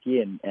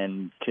hockey,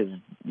 and because,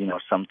 you know,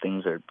 some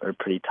things are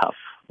pretty tough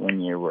when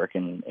you're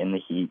working in the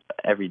heat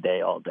every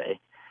day, all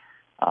day,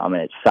 and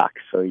it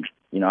sucks. So,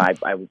 you know,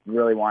 I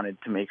really wanted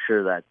to make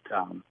sure that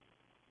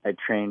I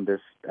trained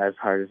as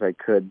hard as I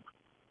could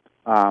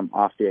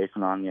off the ice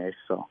and on the ice.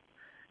 So,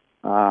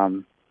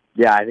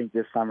 yeah, I think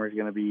this summer is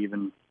going to be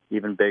even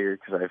bigger,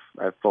 because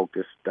I've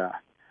focused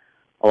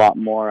a lot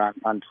more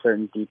on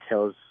certain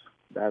details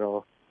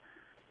that'll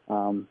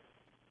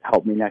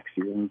help me next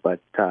season. But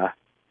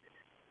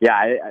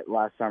yeah,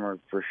 last summer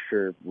for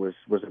sure was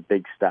a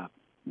big step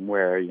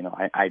where, you know,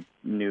 I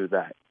knew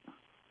that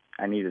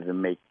I needed to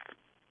make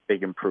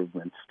big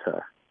improvements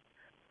to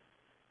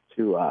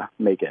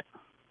make it.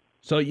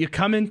 So you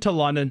come into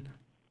London.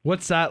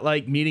 What's that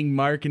like, meeting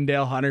Mark and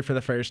Dale Hunter for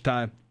the first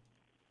time?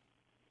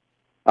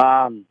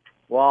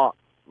 Well,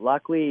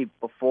 luckily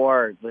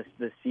before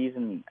the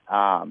season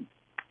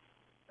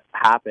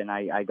happened,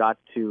 I got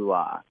to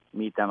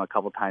meet them a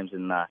couple times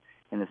in the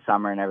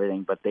summer and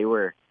everything, but they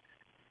were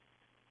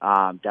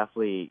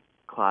definitely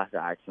class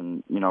acts,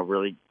 and, you know,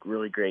 really,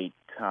 really great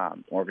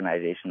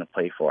organization to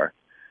play for.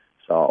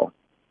 So,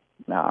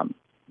 you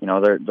know,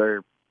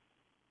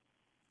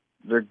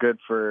 they're good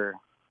for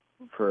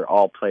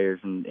all players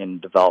in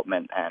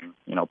development, and,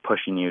 you know,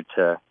 pushing you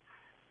to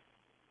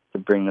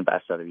bring the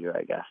best out of you,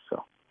 I guess.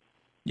 So.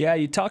 Yeah,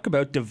 you talk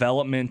about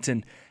development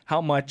and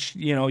how much,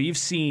 you know, you've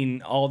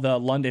seen all the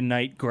London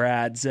Knight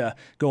grads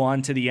go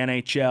on to the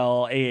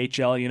NHL,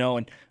 AHL, you know,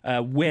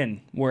 and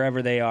win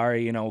wherever they are,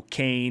 you know,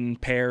 Kane,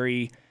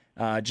 Perry,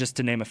 just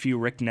to name a few,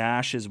 Rick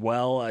Nash as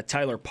well,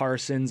 Tyler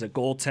Parsons, a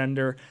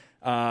goaltender.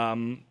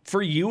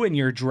 For you in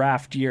your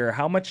draft year,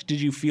 how much did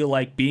you feel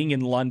like being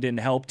in London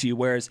helped you?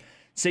 Whereas,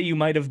 say you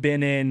might have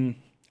been in,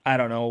 I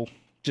don't know,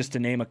 just to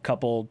name a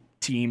couple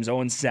teams,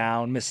 Owen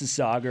Sound,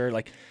 Mississauga,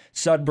 like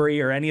Sudbury,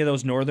 or any of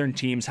those northern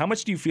teams, how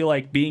much do you feel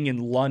like being in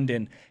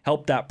London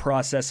helped that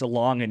process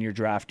along in your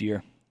draft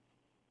year?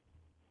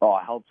 Oh,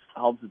 it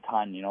helps a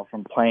ton, you know,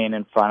 from playing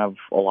in front of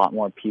a lot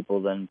more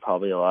people than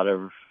probably a lot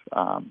of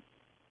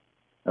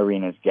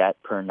arenas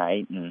get per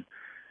night, and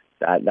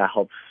that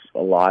helps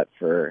a lot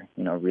for,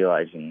 you know,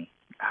 realizing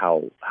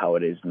how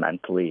it is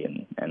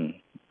mentally and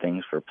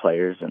things for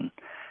players. And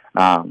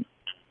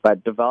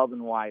but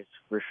development wise,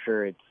 for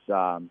sure,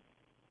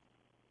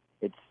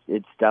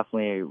 it's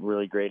definitely a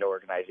really great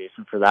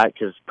organization for that,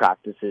 because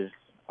practices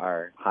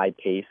are high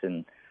pace,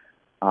 and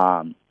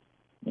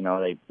you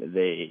know,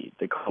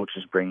 the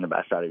coaches bring the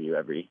best out of you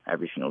every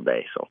single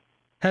day. So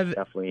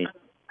definitely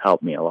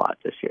helped me a lot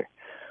this year.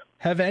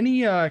 Have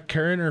any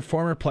current or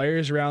former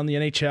players around the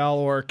NHL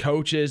or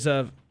coaches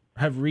have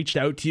reached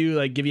out to you,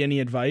 like give you any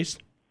advice?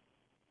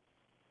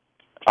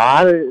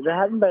 There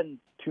haven't been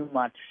too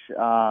much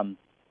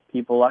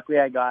people. Luckily,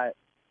 I got,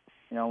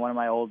 you know, one of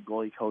my old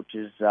goalie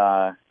coaches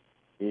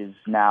is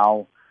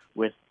now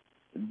with,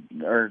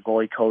 or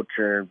goalie coach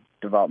or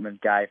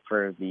development guy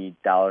for the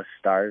Dallas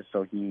Stars.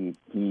 So he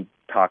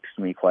talks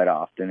to me quite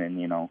often,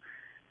 and, you know,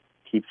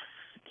 keeps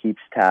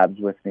tabs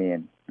with me,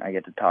 and I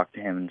get to talk to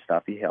him and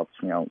stuff. He helps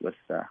me out with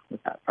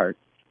that part.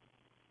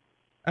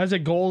 As a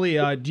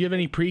goalie, do you have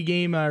any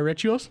pregame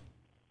rituals?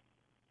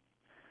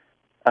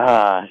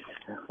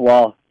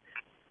 Well,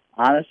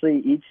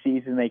 honestly, each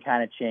season they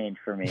kind of change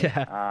for me.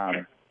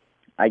 Yeah.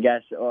 I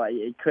guess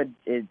it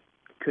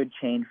could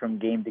change from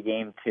game to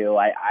game too.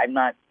 I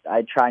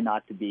try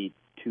not to be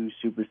too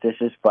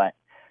superstitious, but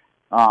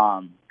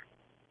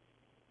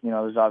you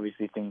know, there's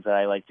obviously things that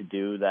I like to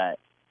do that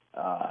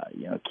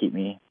you know, keep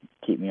me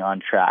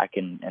on track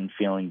and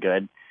feeling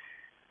good.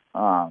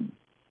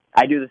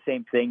 I do the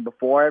same thing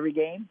before every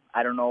game.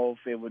 I don't know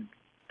if it would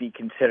be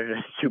considered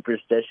a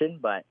superstition,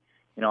 but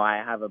I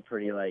have a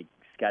pretty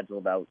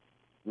scheduled out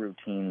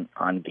routine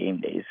on game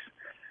days.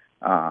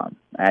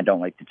 I don't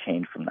like to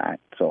change from that,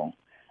 so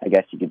I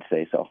guess you could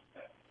say so.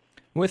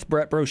 With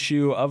Brett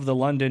Brochu of the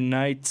London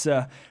Knights,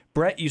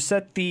 Brett, you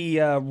set the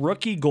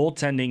rookie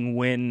goaltending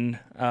win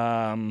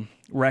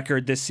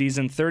record this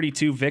season,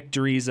 32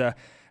 victories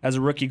as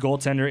a rookie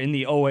goaltender in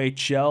the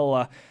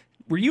OHL.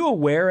 Were you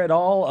aware at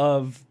all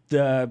of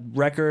the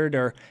record,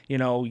 or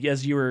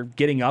as you were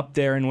getting up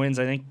there in wins?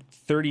 I think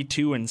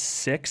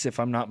 32-6, if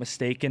I'm not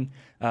mistaken,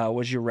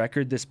 was your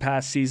record this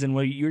past season.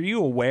 Were you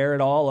aware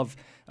at all of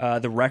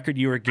the record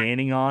you were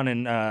gaining on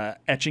and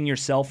etching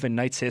yourself in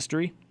Knights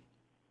history?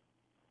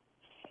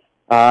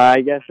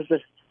 I guess it's the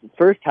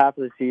first half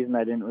of the season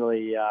I didn't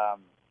really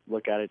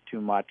look at it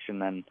too much,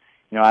 and then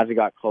as it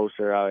got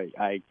closer,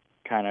 I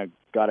kind of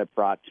got it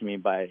brought to me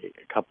by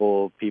a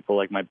couple people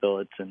like my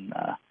billets and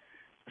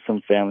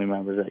some family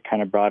members that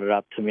kind of brought it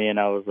up to me, and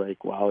I was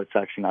like, wow, it's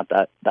actually not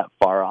that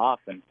far off,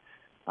 and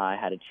I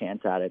had a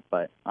chance at it.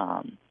 But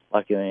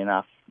luckily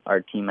enough, our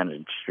team had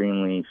an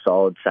extremely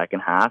solid second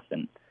half,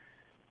 and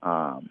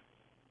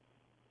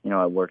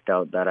it worked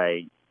out that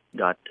I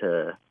got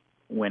to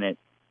win it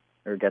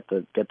or get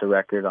the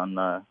record on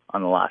the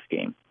last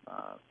game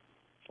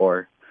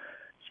before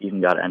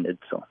season got ended.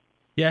 So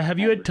yeah, have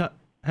you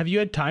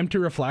had time to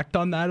reflect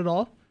on that at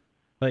all,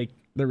 like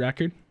the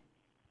record?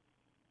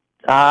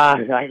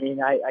 I mean,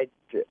 I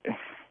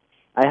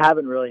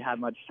haven't really had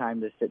much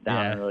time to sit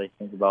down and really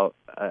think about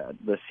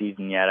the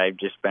season yet. I've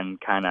just been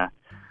kind of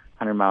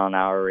 100 mile an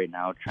hour right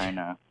now, trying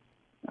to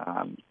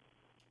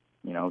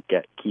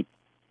keep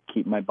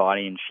my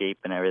body in shape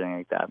and everything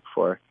like that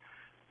before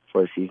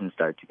the season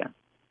starts again.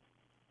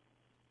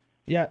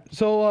 Yeah,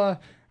 so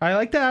I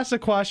like to ask the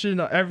question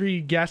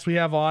every guest we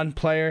have on,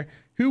 player,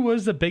 who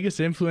was the biggest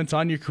influence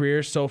on your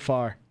career so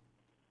far?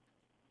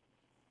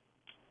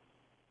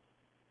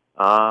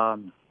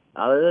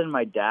 Other than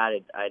my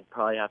dad, I'd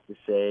probably have to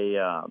say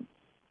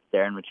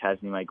Darren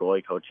McChesney, my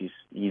goalie coach.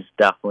 He's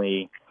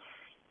definitely,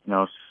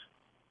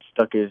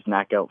 stuck his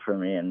neck out for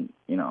me and,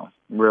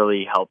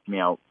 really helped me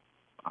out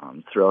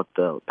throughout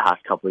the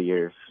past couple of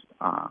years.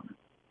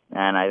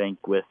 And I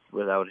think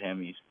without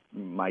him,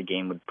 my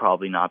game would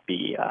probably not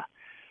be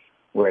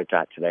where it's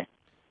at today.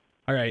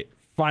 All right,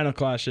 final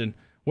question.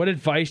 What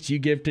advice do you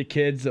give to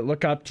kids that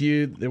look up to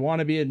you? They want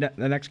to be the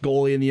next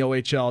goalie in the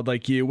OHL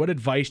like you. What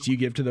advice do you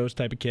give to those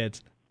type of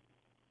kids?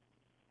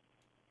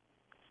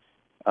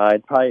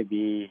 It'd probably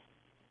be,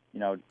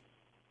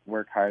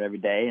 work hard every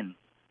day, and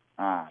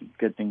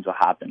good things will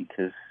happen,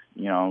 because,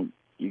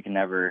 you can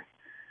never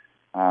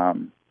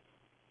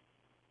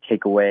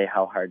take away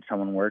how hard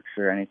someone works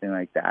or anything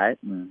like that.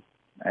 And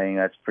I think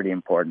that's pretty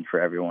important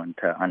for everyone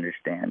to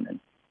understand, and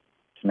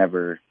to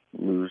never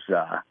lose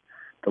the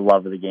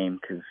love of the game,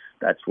 because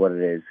that's what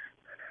it is.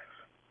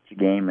 It's a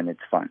game and it's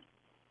fun.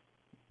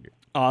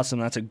 Awesome.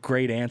 That's a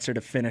great answer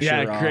to finish her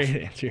off. Yeah,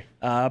 great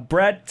answer.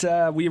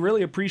 Brett, we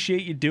really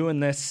appreciate you doing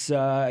this.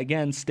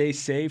 Again, stay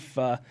safe.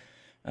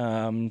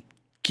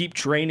 Keep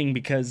training,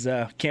 because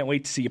can't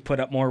wait to see you put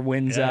up more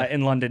wins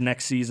in London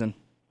next season.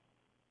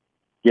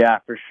 Yeah,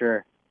 for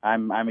sure.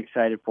 I'm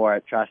excited for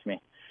it. Trust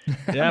me.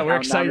 Yeah, we're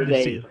excited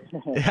to see you.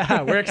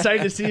 Yeah, we're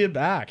excited to see you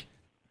back.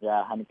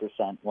 Yeah,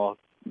 100%. Well,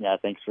 yeah,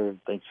 thanks for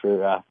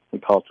the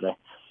call today.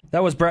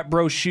 That was Brett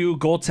Brochu,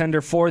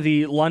 goaltender for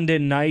the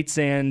London Knights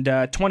and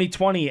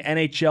 2020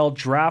 NHL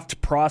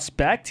Draft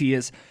prospect. He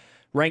is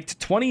ranked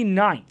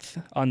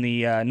 29th on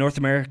the North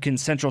American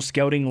Central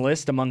Scouting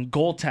list among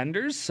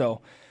goaltenders.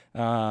 So,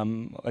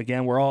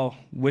 again, we're all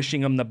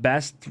wishing him the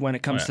best when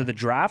it comes to the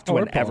draft,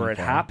 whenever it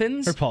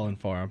happens. We're pulling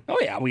for him. Oh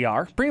yeah, we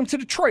are. Bring him to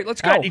Detroit.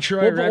 Let's go. At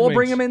Detroit, we'll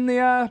bring him in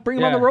bring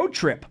him on the road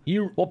trip.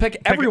 We'll pick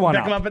everyone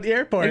pick him up at the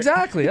airport.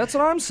 Exactly. That's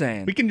what I'm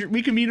saying. We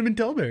can meet him in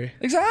Tilbury.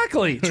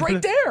 Exactly. It's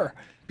right there.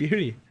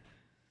 Beauty.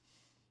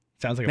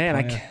 Sounds like man.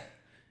 A plan.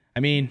 I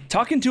mean,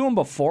 talking to him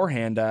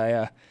beforehand,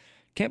 I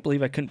can't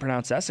believe I couldn't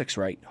pronounce Essex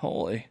right.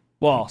 Holy.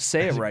 Well,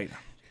 say it right.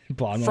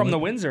 Blonde from moment. the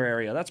Windsor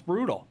area. That's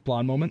brutal.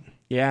 Blonde moment.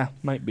 Yeah,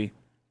 might be.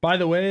 By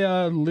the way,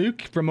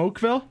 Luke from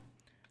Oakville,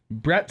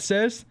 Brett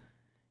says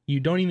you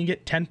don't even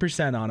get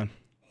 10% on him.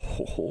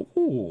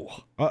 Oh.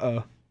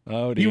 Uh-oh.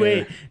 Oh, dear. You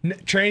wait.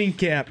 Training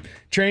camp.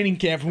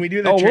 When we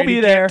do the we'll be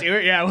there.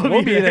 Yeah,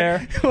 we'll be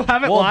there. We'll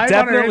have it live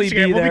on our Instagram.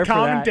 Be there we'll be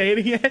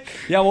commentating it.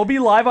 Yeah, we'll be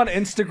live on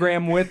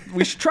Instagram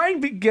we should try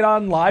and get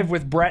on live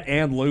with Brett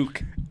and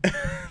Luke.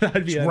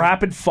 That'd be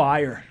rapid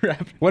fire.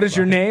 What is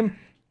your name?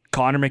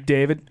 Connor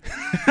McDavid.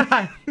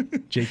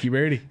 Jakey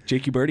Birdie.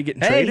 Jakey Birdie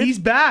getting traded? Hey, he's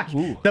back.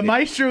 Ooh. The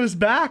Maestro's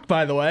back,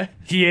 by the way.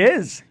 He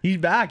is. He's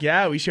back.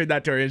 Yeah, we shared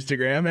that to our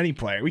Instagram. Any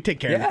player. We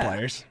take care of the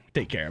players.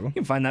 Take care of them.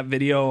 You can find that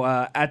video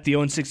at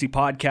the 060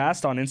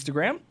 podcast on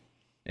Instagram.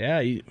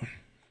 Yeah, he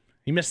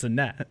missed the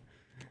net.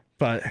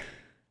 But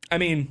I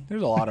mean,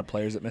 there's a lot of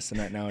players that miss the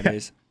net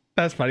nowadays.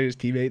 That's funny. His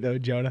teammate, though,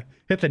 Jonah.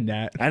 Hit the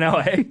net. I know,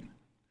 eh?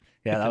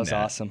 Yeah, that was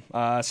awesome.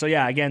 So,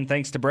 yeah, again,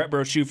 thanks to Brett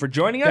Brochu for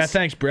joining us. Yeah,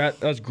 thanks, Brett.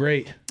 That was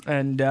great.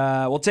 And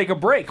we'll take a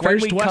break.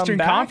 First when we Western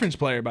come back, Conference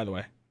player, by the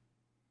way.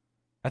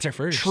 That's our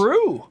first.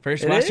 True.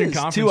 First It Western is.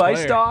 Conference 2 Ice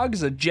player.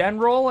 Dogs, a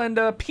General, and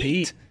a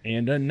Pete.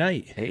 And a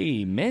Knight.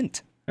 Hey,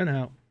 Mint. And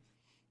out.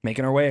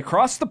 Making our way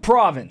across the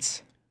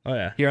province Oh,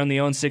 yeah. here on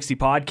the Own 60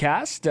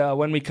 podcast.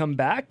 When we come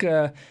back,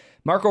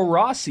 Marco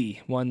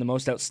Rossi won the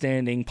Most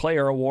Outstanding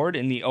Player Award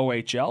in the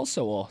OHL,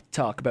 so we'll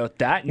talk about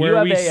that. And Where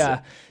you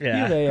have we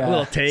a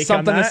little take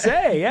something on to that.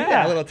 say,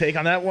 yeah. A little take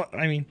on that one.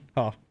 I mean,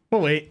 we'll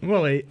wait.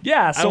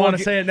 Yeah, I so don't want we'll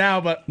to say it now,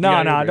 but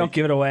No, don't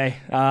give it away.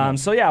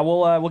 So yeah,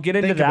 we'll get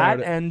into Think that, about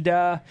it.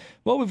 and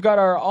we've got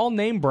our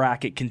all-name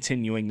bracket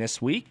continuing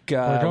this week.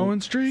 We're going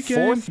streaking.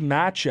 Fourth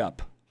matchup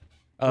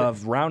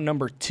of round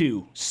number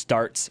 2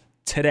 starts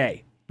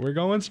today. We're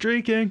going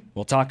streaking.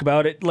 We'll talk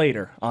about it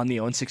later on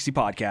the Owen 60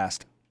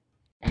 podcast.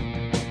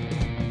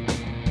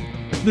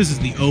 This is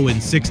the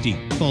Owen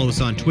 60. Follow us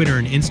on Twitter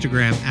and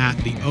Instagram at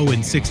the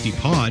Owen 60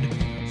 Pod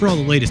for all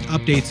the latest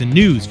updates and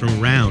news from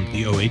around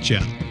the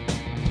OHL.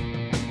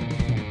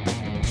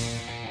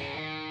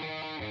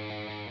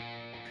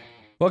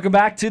 Welcome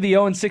back to the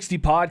Owen 60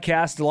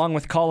 podcast along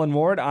with Colin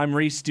Ward. I'm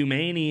Reece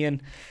Dumaney,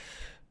 and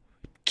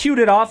cued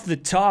it off the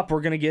top.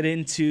 We're going to get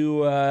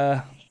into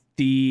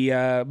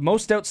the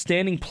Most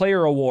Outstanding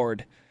Player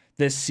Award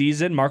this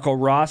season. Marco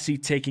Rossi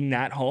taking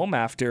that home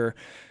after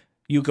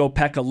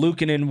Ukko-Pekka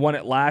Luukkonen won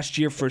it last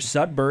year for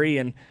Sudbury.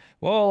 And,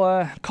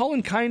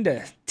 Colin kind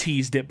of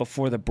teased it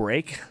before the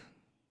break.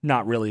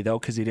 Not really, though,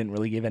 because he didn't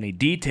really give any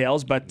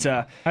details. But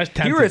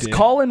here is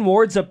Colin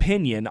Ward's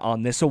opinion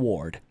on this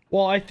award.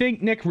 Well, I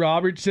think Nick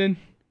Robertson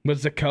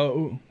was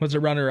a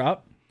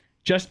runner-up,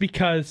 just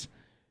because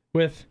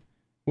with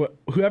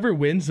whoever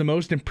wins the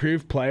most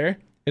improved player,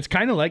 it's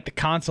kind of like the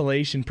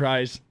consolation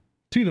prize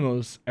to the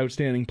most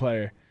outstanding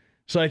player.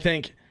 So I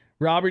think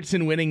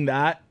Robertson winning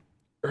that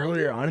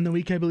earlier on in the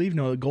week, I believe.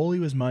 No, the goalie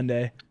was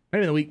Monday,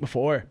 maybe the week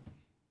before.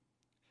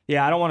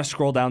 Yeah, I don't want to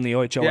scroll down the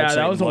OHL website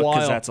that was and a look, while.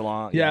 'cause that's a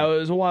long. Yeah, it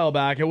was a while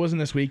back. It wasn't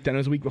this week then. It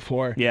was the week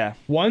before. Yeah.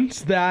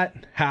 Once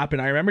that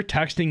happened, I remember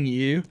texting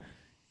you,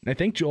 and I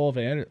think Joel.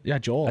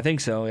 I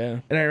think so, yeah.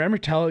 And I remember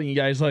telling you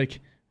guys,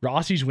 like,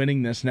 Rossi's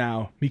winning this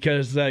now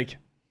because, like,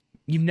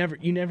 you never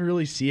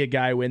really see a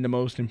guy win the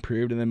most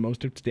improved and then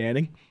most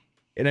outstanding.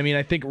 And I mean,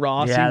 I think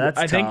Rossi. Yeah,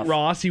 that's think tough.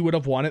 Rossi would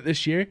have won it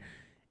this year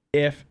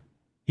if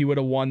he would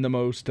have won the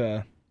most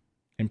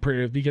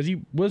improved, because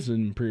he was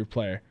an improved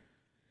player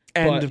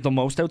And But- the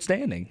most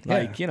outstanding.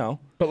 Like,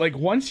 But like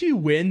once you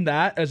win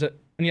that and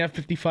you have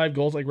 55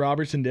 goals like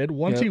Robertson did,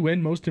 once Yep. you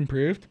win most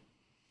improved,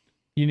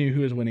 you knew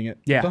who was winning it.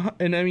 Yeah.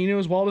 And I mean, it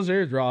was well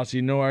deserved,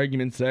 Rossi. No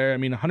arguments there. I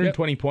mean,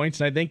 120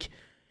 points,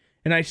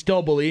 and I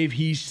still believe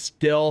he's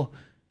still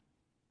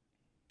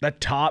the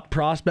top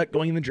prospect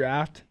going in the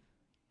draft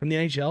from the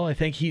NHL. I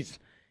think he's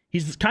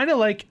kind of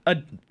like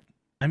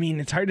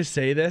it's hard to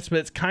say this, but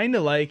it's kind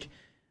of like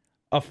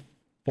a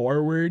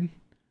forward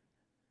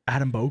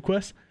Adam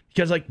Boqvist.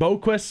 Because, like,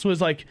 Boqvist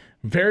was, like,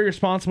 very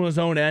responsible in his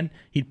own end.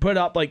 He'd put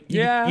up, like...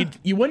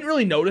 You wouldn't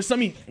really notice him. I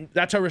mean,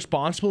 that's how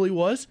responsible he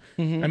was.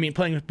 Mm-hmm. I mean,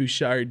 playing with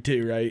Bouchard,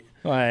 too, right?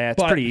 Well, yeah,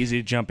 it's pretty easy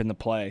to jump in the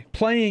play.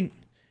 Playing,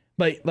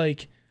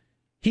 like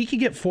he could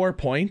get 4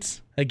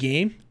 points a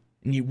game,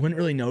 and you wouldn't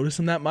really notice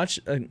him that much.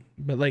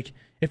 But, like,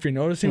 if you're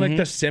noticing, like,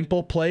 the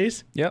simple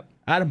plays... Yep.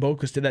 Adam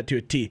Boqvist did that to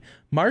a T.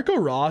 Marco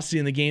Rossi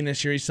in the game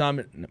this year, he saw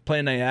him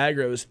playing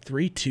Niagara. It was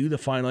 3-2 the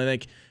final, I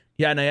think.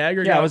 Yeah,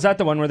 Niagara. Yeah, was that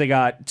the one where they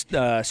got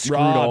screwed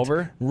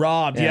over?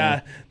 Robbed,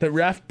 yeah. The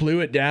ref blew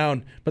it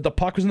down, but the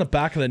puck was in the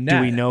back of the net.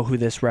 Do we know who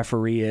this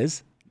referee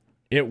is?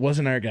 It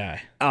wasn't our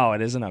guy. Oh,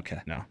 it isn't?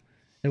 Okay. No,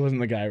 it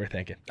wasn't the guy we're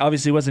thinking.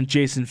 Obviously, it wasn't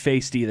Jason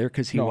Feist either,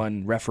 because he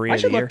won referee I of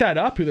the should year. look that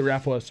up, who the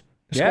ref was.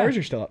 The scores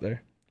are still up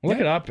there. Look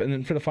it up, and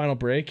then for the final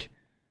break.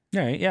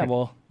 All right, yeah,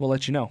 we'll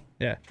let you know.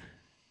 Yeah.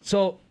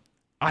 So,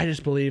 I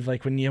just believe,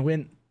 like, when you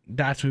win,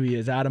 that's who he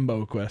is, Adam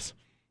Boqvist.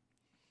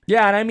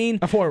 Yeah, and I mean...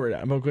 A forward,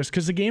 Adam Boqvist.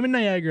 Because the game in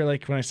Niagara,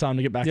 like, when I saw him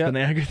to get back to the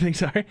Niagara thing,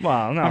 sorry.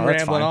 Well, no, I'm that's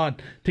rambling fine. on.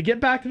 To get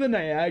back to the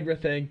Niagara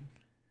thing,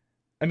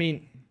 I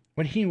mean,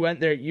 when he went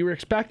there, you were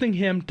expecting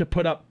him to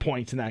put up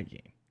points in that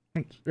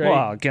game. Right?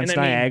 Well, against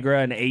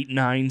Niagara, an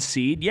 8-9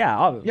 seed,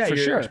 yeah, for you're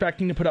sure.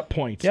 expecting to put up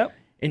points. Yep.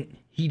 And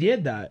he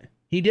did that.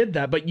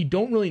 But you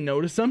don't really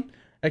notice them,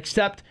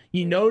 except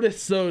you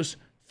notice those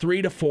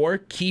 3 to 4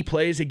 key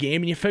plays a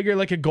game, and you figure,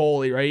 like a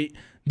goalie, right?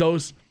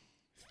 Those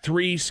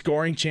 3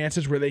 scoring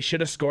chances where they should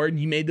have scored, and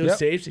you made those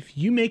saves. If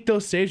you make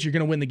those saves, you're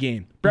going to win the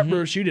game. Brett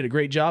Brochu did a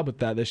great job with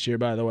that this year,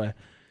 by the way.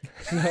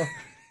 So,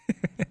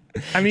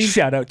 I mean,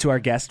 shout out to our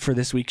guest for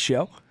this week's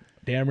show.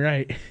 Damn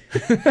right.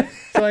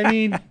 So, I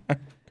mean,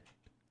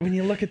 when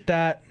you look at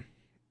that,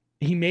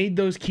 he made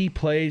those key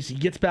plays. He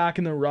gets back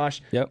in the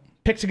rush. Yep.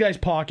 Picks a guy's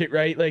pocket,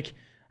 right? Like,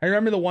 I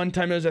remember the one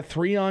time it was a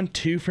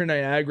 3-on-2 for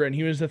Niagara, and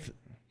he was the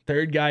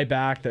third guy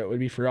back that would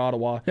be for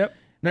Ottawa. Yep.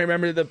 And I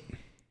remember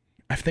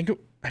I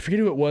forget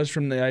who it was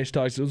from the Ice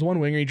Dogs. It was one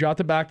winger. He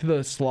dropped it back to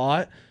the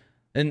slot,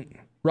 and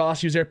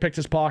Rossi was there, picked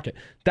his pocket.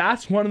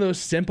 That's one of those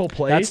simple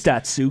plays.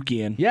 That's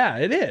Datsukian. Yeah,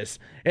 it is.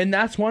 And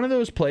that's one of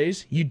those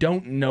plays you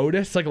don't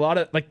notice. Like, a lot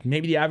of, like,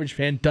 maybe the average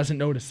fan doesn't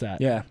notice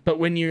that. Yeah. But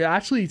when you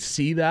actually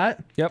see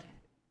that, Yep.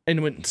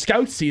 and when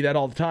scouts see that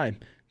all the time,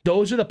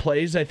 those are the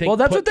plays I think. Well,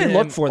 that's what they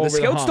look him for. The over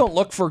scouts hump. don't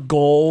look for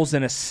goals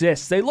and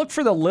assists. They look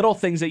for the little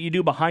things that you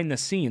do behind the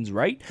scenes,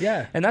 right?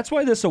 Yeah. And that's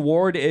why this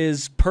award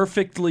is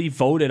perfectly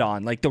voted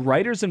on. Like the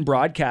writers and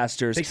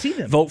broadcasters They see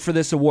them. vote for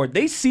this award.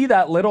 They see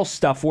that little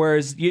stuff,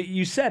 whereas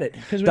you said it.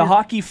 when The you're-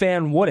 hockey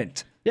fan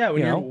wouldn't. Yeah,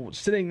 when you you're know?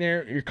 sitting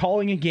there, you're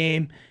calling a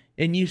game,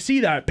 and you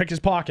see that pick his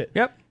pocket.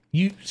 Yep.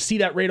 You see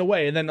that right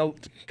away, and then a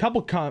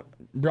couple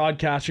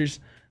broadcasters,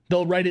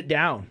 they'll write it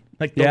down.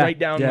 Like they'll write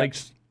down like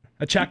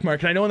a check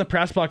mark. And I know in the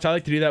press box, I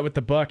like to do that with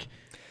the book.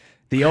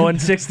 The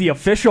 0-60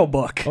 official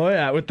book. Oh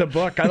yeah, with the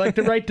book, I like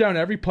to write down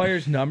every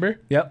player's number.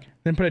 Yep.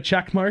 Then put a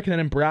check mark, and then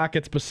in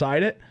brackets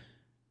beside it,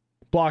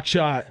 block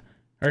shot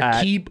or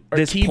At key or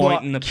this key point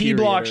block, in the key period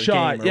block or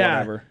shot. game or Yeah,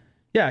 whatever.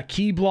 yeah,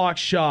 key block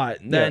shot.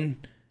 And then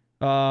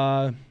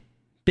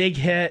big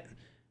hit.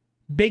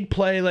 Big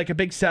play, like a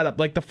big setup,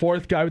 like the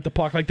fourth guy with the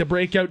puck, like the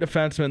breakout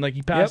defenseman, like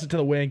he passes it to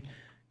the wing,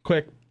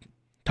 quick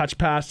touch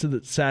pass to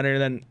the center,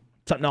 then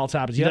something else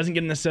happens. He doesn't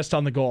get an assist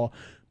on the goal.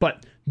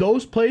 But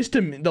those plays,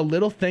 to me, the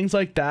little things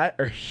like that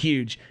are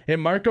huge.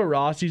 And Marco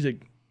Rossi's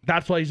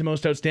that's why he's the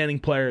most outstanding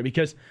player,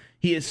 because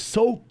he is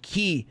so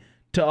key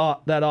to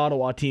that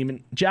Ottawa team.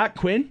 And Jack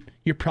Quinn,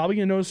 you're probably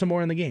going to notice him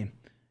more in the game.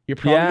 You're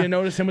probably going to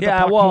notice him with the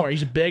puck more.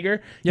 He's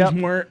bigger.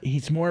 Yep.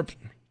 He's more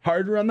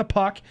harder on the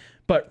puck.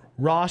 But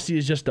Rossi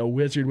is just a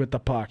wizard with the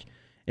puck.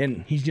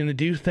 And he's going to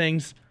do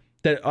things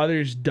that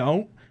others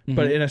don't,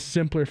 but in a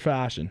simpler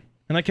fashion.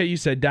 And like how you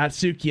said,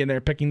 Datsuki in there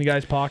picking the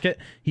guy's pocket.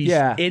 He's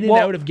in and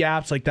out of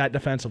gaps like that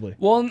defensively.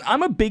 Well,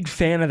 I'm a big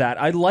fan of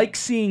that. I like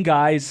seeing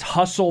guys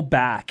hustle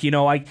back. You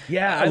know,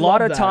 a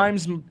lot of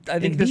times, I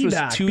think this was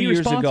 2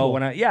 years ago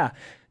when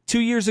 2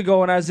 years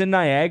ago when I was in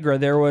Niagara,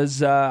 there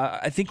was,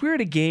 I think we were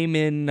at a game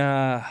in,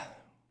 I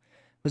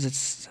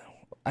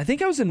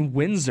think I was in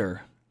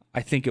Windsor. I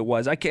think it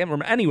was. I can't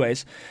remember.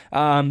 Anyways,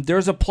 there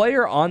was a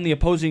player on the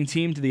opposing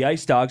team to the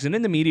Ice Dogs, and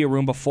in the media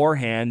room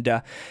beforehand,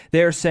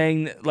 they were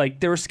saying, like,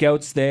 there were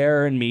scouts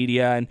there and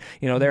media, and,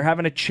 you know, they're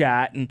having a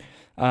chat,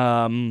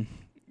 and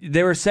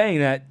they were saying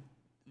that,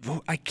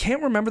 I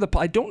can't remember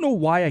I don't know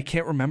why I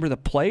can't remember the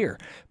player,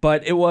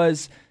 but it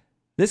was,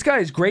 this guy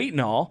is great and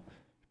all,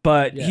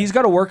 but he's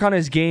got to work on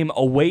his game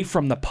away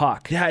from the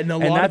puck. Yeah, and a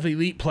lot of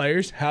elite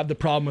players have the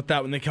problem with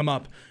that when they come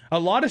up. A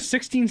lot of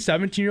 16,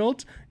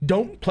 17-year-olds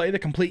don't play the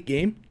complete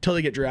game till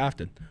they get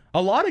drafted. A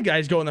lot of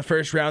guys go in the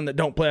first round that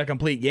don't play a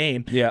complete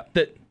game. Yeah.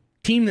 The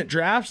team that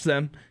drafts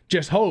them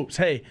just hopes,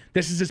 hey,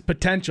 this is his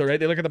potential, right?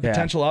 They look at the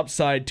potential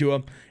upside to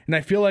him. And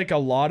I feel like a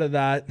lot of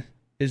that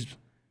is,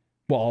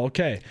 well,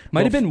 okay.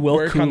 Might have been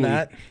Will Cooley. On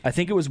that. I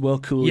think it was Will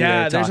Cooley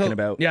they were talking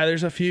about. Yeah,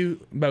 there's a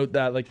few about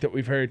that like that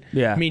we've heard.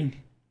 Yeah. I mean,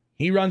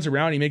 he runs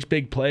around, he makes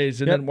big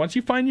plays, and then once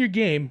you find your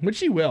game, which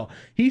he will,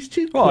 he's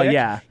too quick. Oh,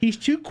 yeah. He's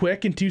too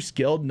quick and too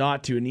skilled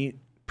not to, and he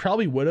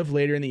probably would have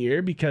later in the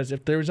year, because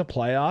if there was a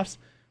playoffs,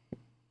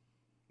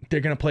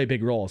 they're going to play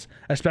big roles,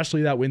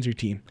 especially that Windsor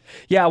team.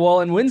 Yeah, well,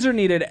 and Windsor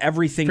needed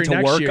everything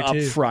to work up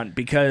front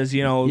because,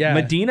 you know,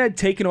 Medina had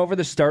taken over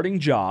the starting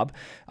job.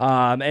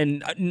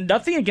 And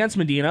nothing against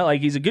Medina. Like,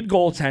 he's a good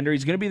goaltender.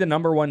 He's going to be the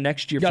number one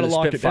next year for the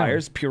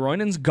Spitfires.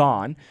 Puroinen's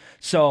gone.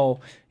 So,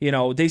 you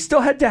know, they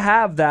still had to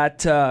have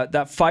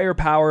that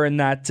firepower and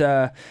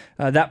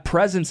that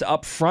presence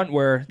up front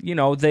where, you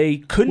know, they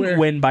couldn't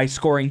win by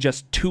scoring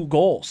just 2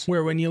 goals.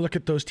 Where when you look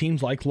at those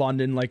teams like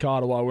London, like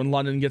Ottawa, when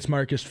London gets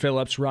Marcus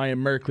Phillips, Ryan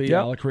Merkley,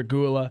 Alec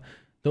Regula,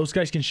 those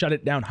guys can shut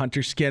it down.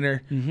 Hunter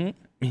Skinner. Mm-hmm. I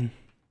mean,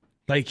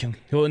 like,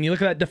 when you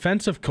look at that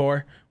defensive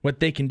core, what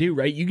they can do,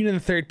 right? You get in the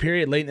third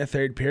period, late in the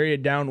third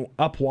period, down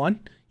up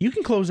 1, you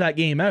can close that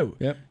game out.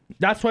 Yep.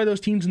 That's why those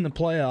teams in the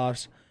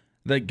playoffs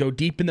that go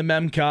deep in the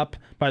Mem Cup.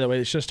 By the way,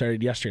 this just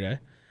started yesterday.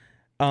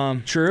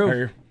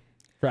 True.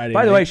 Friday.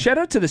 By the way, shout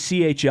out to the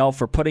CHL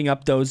for putting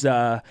up those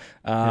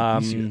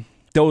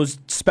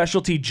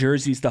specialty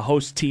jerseys the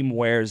host team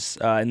wears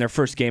in their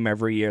first game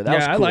every year. That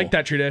was cool. I like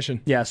that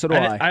tradition. Yeah, so do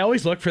I. I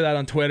always look for that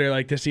on Twitter,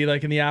 like to see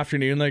like in the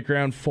afternoon, like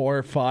around 4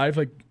 or 5,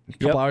 like a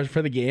couple hours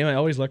for the game. I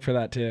always look for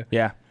that too.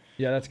 Yeah.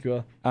 Yeah, that's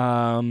cool.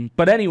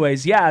 But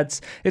anyways, it's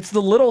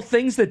the little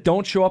things that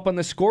don't show up on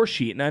the score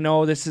sheet. And I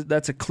know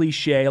that's a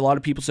cliche. A lot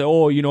of people say,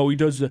 oh, you know, he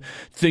does the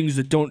things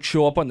that don't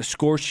show up on the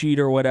score sheet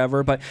or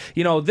whatever. But,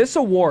 you know, this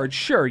award,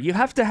 sure, you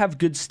have to have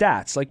good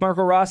stats. Like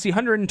Marco Rossi,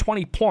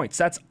 120 points.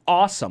 That's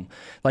awesome.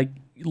 Like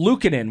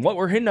Luukkonen, what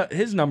were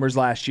his numbers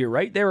last year,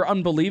 right? They were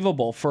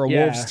unbelievable for a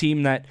Wolves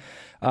team that,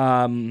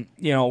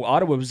 you know,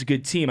 Ottawa was a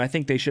good team. I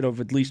think they should have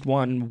at least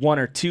won 1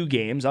 or 2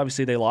 games.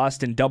 Obviously, they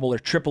lost in double or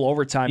triple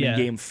overtime in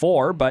Game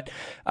 4. But,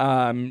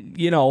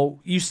 you know,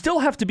 you still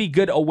have to be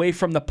good away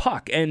from the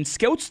puck. And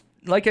scouts,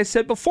 like I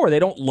said before, they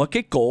don't look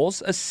at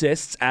goals,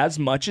 assists as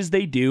much as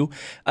they do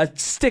a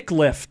stick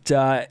lift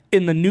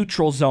in the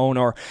neutral zone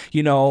or,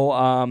 you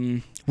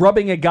know,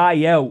 rubbing a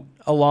guy out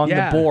along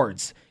the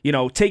boards. You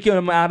know, taking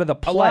him out of the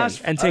play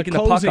and taking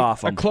the puck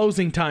off him. A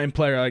closing time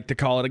player, I like to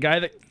call it. A guy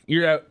that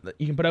you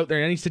can put out there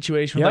in any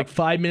situation with like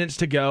 5 minutes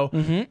to go.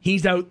 Mm-hmm.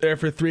 He's out there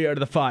for 3 out of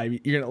the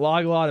 5. You're going to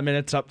log a lot of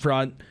minutes up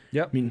front.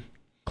 Yep. I mean,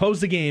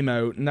 close the game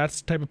out, and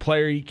that's the type of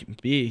player he can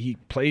be. He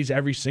plays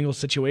every single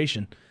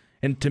situation.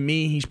 And to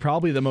me, he's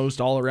probably the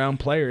most all-around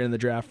player in the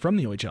draft from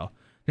the OHL.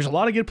 There's a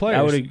lot of good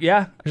players.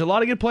 There's a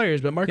lot of good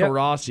players, but Marco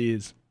Rossi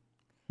is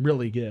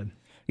really good.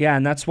 Yeah,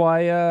 and that's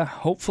why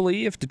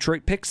hopefully if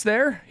Detroit picks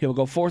there, he'll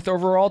go 4th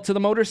overall to the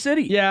Motor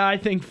City. Yeah, I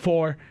think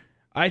 4.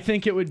 I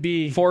think it would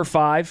be 4 or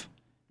 5.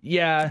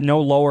 Yeah.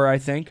 No lower, I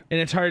think. And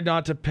it's hard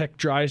not to pick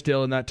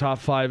Drysdale in that top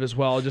 5 as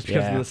well, just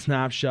because of the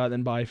snapshot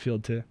and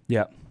Byfield too.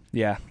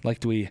 Yeah.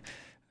 Like we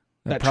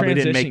that probably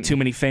didn't make too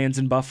many fans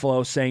in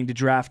Buffalo saying to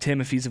draft him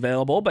if he's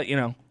available, but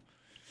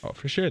Oh,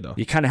 for sure, though.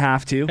 you kind of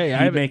have to. Hey,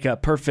 He'd make a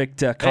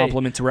perfect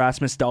compliment to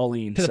Rasmus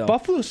Dahlin. To the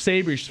Buffalo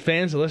Sabres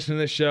fans that listen to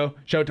this show,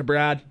 shout out to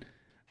Brad.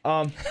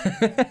 I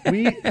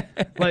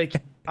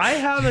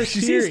have a Did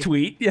you see his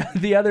tweet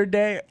the other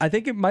day? I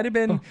think it might have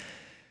been...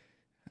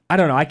 I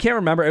don't know. I can't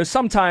remember. It was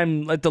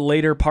sometime at the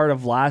later part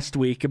of last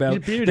week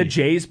about the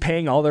Jays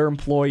paying all their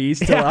employees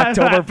till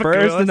October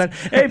 1st. And then,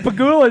 hey,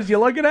 Pagulas, you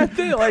looking at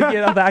this?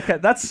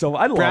 That's so...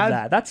 I love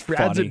that. That's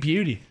Brad's funny. a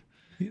beauty.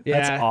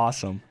 That's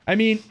awesome. I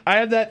mean, I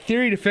have that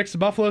theory to fix the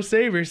Buffalo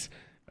Sabres.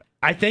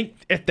 I think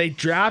if they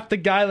draft a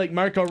guy like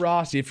Marco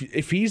Rossi,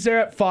 if he's there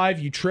at 5,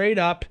 you trade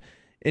up.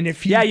 And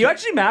if you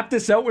actually mapped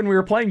this out when we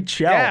were playing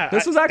Chell. Yeah,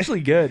 this was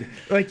actually good.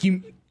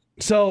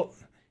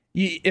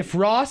 If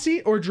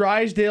Rossi or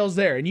Drysdale's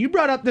there, and you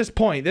brought up this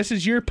point, this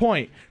is your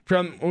point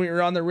from when we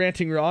were on the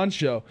Ranting Ron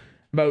show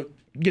about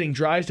getting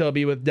Drysdale to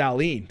be with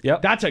Dahlin.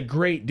 Yep. That's a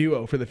great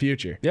duo for the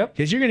future. Yep.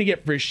 Because you're going to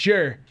get for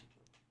sure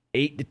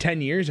 8 to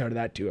 10 years out of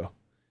that duo.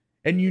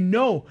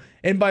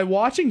 And by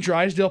watching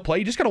Drysdale play,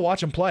 you just got to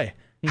watch him play.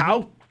 Mm-hmm.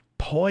 How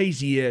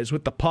poised he is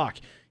with the puck.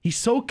 He's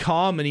so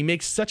calm and he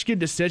makes such good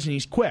decisions.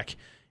 He's quick.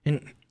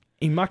 And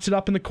he mucks it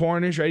up in the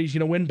corners, right? He's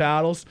going to win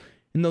battles.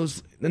 And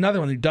another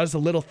one who does the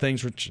little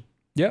things, which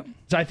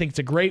I think it's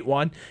a great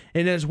one.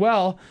 And as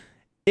well,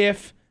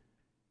 if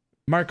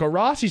Marco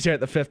Rossi's there at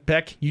the 5th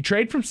pick, you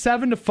trade from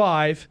 7 to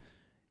 5,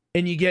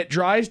 and you get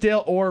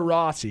Drysdale or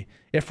Rossi.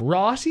 If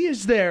Rossi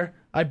is there,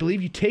 I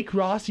believe you take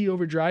Rossi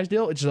over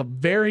Drysdale. It's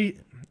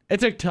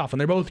a tough one.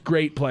 They're both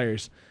great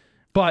players.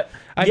 But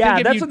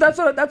that's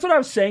what I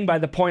was saying by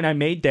the point I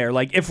made there.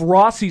 Like, if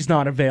Rossi's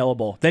not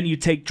available, then you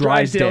take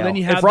Drysdale. Then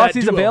you have if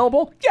Rossi's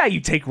available,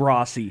 you take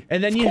Rossi.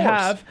 And then you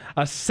have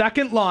a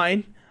second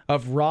line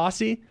of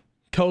Rossi,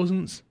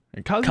 Cousins,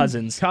 and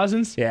Cousins,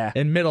 yeah,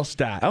 and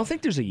Middlestat. I don't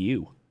think there's a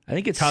U. I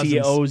think it's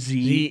Cousins.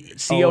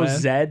 Cozens.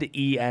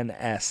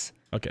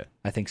 Okay,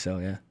 I think so.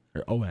 Yeah,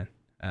 or ONS.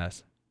 I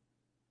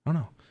don't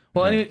know.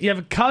 Well, anyway, you have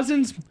a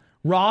Cousins,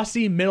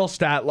 Rossi,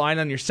 Middlestat line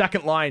on your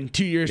second line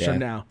 2 years from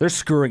now. They're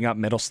screring up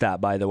Middlestat,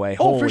 by the way.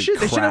 Oh, for sure.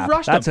 Crap. They should have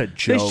rushed him. That's a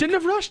joke. They shouldn't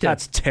have rushed him.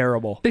 That's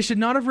terrible. They should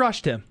not have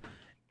rushed him.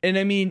 And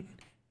I mean,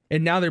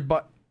 and now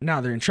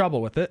they're in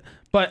trouble with it.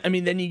 But I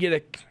mean, then you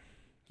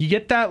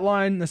get that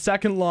line, the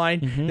second line,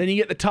 then you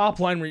get the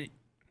top line where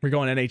we're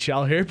going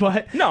NHL here,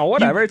 but no,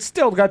 whatever. It's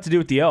still got to do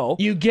with the O.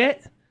 You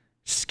get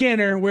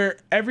Skinner, where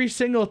every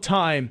single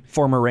time,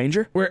 former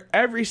Ranger, where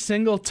every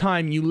single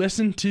time you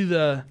listen to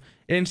the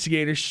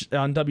Instigators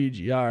on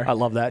WGR. I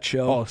love that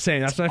show. Oh, same.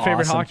 That's my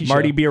favorite hockey show.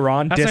 Marty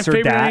Biron, that's my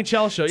favorite Dat.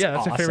 NHL show. Yeah,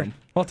 that's awesome. my favorite.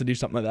 We'll have to do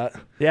something like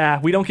that.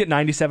 Yeah, we don't get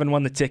 97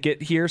 won the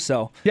ticket here,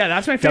 so yeah,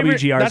 that's my favorite.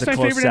 WGR that's is a my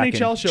close favorite second.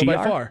 NHL show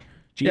by far.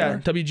 GR? Yeah,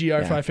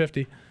 WGR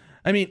 550.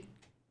 I mean,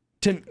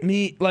 to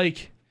me,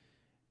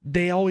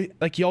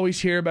 you always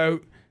hear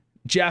about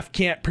Jeff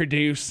can't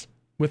produce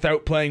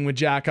without playing with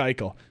Jack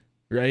Eichel,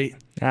 right?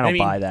 I don't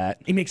buy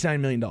that. He makes $9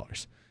 million.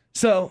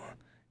 So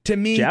to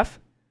me, Jeff.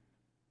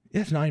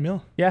 Yeah, it's $9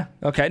 million. Yeah.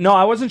 Okay. No,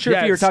 I wasn't sure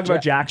if you were talking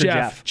about Jack or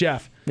Jeff.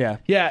 Jeff. Yeah.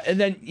 Yeah, and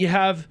then you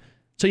have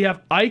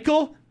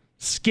Eichel,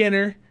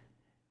 Skinner,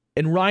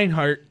 and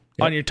Reinhart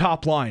on your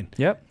top line.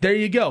 Yep. There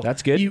you go.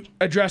 That's good. You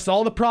address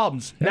all the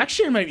problems. Yep. Next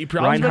year might be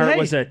problems. Reinhart but hey,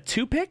 was a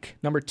 2 pick,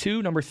 number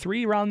 2, number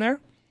 3 around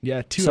there.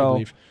 Yeah, 2, I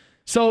believe.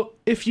 So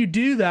if you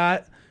do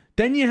that,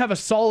 then you have a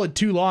solid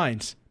 2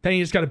 lines. Then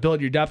you just got to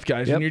build your depth,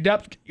 guys. Yep. And your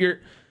depth,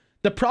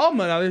 the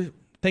problem, another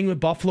thing with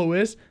Buffalo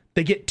is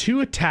they get too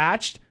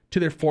attached to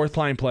their 4th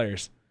line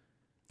players.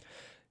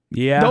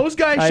 Yeah, those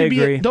guys should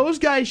agree. Those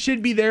guys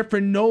should be there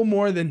for no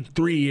more than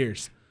 3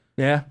 years.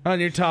 Yeah, on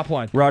your top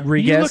line.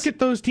 Rodriguez. You look at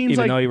those teams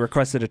even though he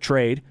requested a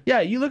trade.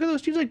 Yeah, you look at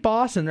those teams like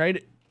Boston,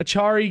 right?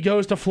 Achari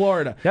goes to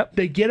Florida. Yep.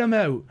 They get him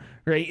out,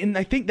 right? And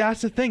I think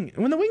that's the thing.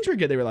 When the Wings were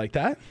good, they were like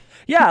that.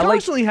 Yeah, they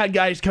constantly had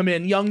guys come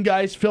in, young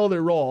guys fill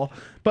their role.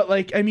 But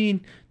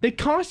they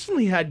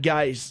constantly had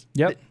guys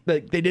that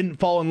they didn't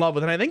fall in love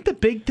with. And I think the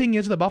big thing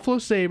is the Buffalo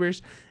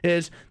Sabres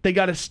is they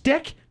got to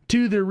stick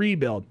to the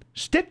rebuild.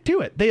 Stick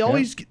to it. They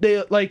always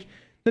the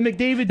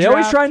McDavid. They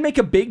always try and make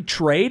a big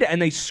trade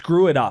and they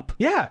screw it up.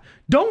 Yeah,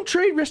 don't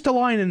trade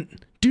Ristolainen.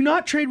 Do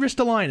not trade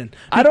Ristolainen.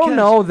 I don't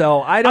know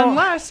though. I don't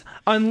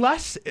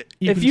unless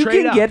if you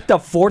can get the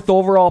 4th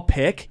overall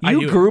pick,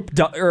 you group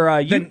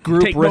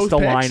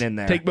Ristolainen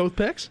there. Take both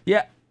picks.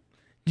 Yeah.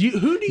 You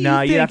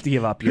have to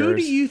give up yours. Who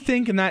do you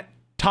think in that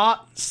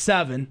top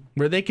 7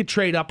 where they could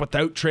trade up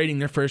without trading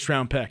their 1st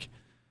round pick?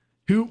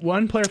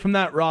 One player from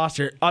that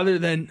roster other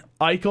than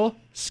Eichel,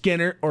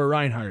 Skinner, or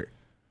Reinhart?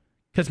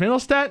 Because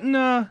Middlestat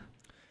and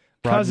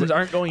Cousins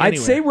aren't going anywhere.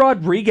 I'd say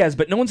Rodriguez,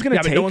 but no one's going to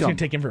Yeah, take but no one's him. going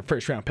to take him for a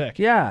first-round pick.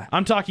 Yeah.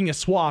 I'm talking a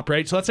swap,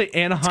 right? So let's say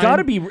Anaheim. It's got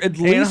to be at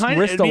least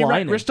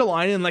Ristolainen.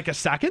 Ristolainen in like a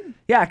second?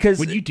 Yeah, because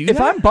Would you do if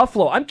that? I'm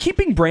Buffalo, I'm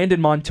keeping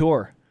Brandon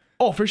Montour.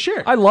 Oh, for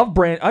sure. I love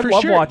Brandon. I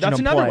love watching That's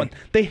him another play. one.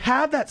 They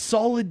have that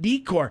solid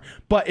decor,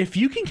 but if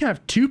you can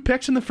have 2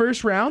 picks in the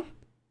first round,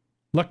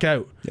 look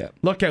out. Yeah.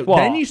 Look out. Well,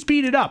 then you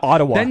speed it up.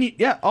 Ottawa.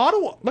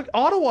 Ottawa. Look,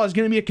 Ottawa is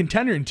going to be a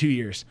contender in 2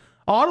 years.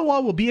 Ottawa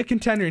will be a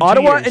contender in 2 years.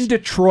 Ottawa and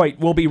Detroit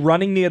will be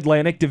running the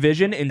Atlantic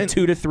Division in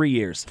 2 to 3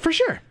 years. For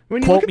sure.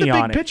 When you Quote look at me the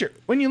on big it. picture,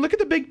 when you look at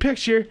the big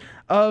picture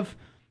of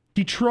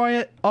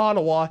Detroit,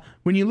 Ottawa,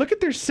 when you look at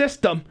their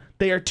system,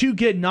 they are too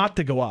good not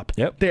to go up.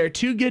 Yep. They are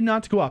too good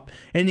not to go up.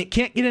 And it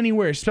can't get any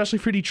worse, especially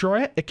for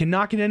Detroit. It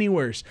cannot get any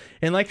worse.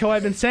 And like how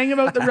I've been saying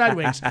about the Red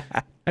Wings,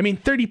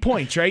 30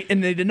 points, right?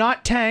 And they did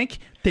not tank.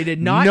 They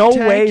did not No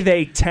tank. way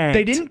they tanked.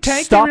 They didn't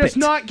tank. Stop They were just it.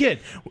 not good.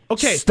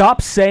 Okay.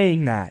 Stop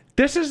saying that.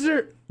 This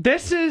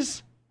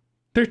is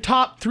their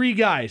top 3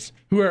 guys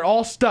who are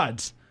all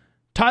studs.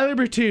 Tyler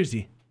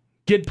Bertuzzi,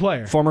 good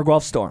player. Former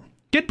Guelph Storm.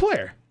 Good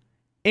player.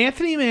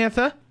 Anthony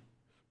Mantha,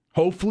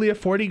 hopefully a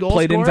 40-goal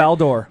Played in scorer.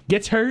 Valdor.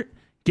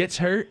 Gets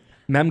hurt.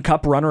 Mem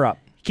Cup runner-up.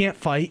 Can't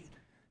fight.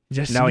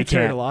 Just No, he gets hurt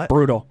can't. a lot.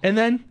 Brutal. And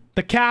then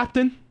the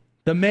captain,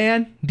 the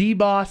man,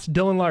 D-boss,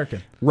 Dylan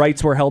Larkin.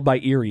 Rights were held by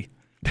Erie.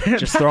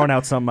 Just throwing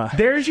out some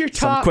There's your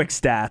some top. quick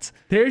stats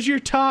There's your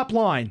top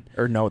line.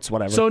 or notes,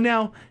 whatever. So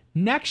now,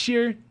 next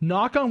year,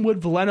 knock on wood,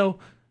 Veleno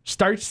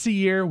starts the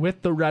year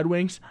with the Red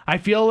Wings. I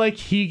feel like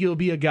he will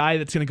be a guy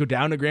that's going to go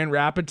down to Grand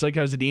Rapids like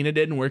how Zadina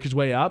did and work his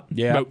way up.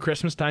 Yeah. About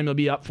Christmas time, he'll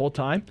be up full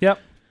time. Yep.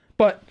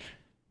 But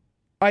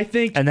I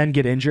think... And then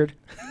get injured.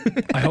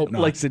 I hope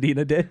not. Like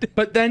Zadina did.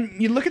 But then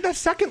you look at that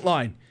second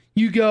line.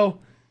 You go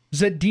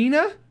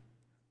Zadina,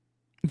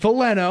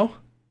 Veleno,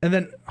 and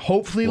then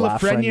hopefully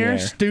Lafreniere,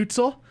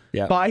 Stützle,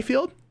 Yep.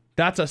 Byfield.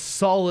 That's a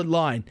solid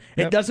line.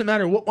 Yep. It doesn't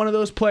matter what one of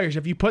those players.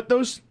 If you put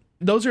those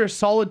are a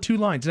solid 2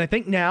 lines. And I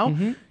think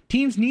now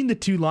teams need the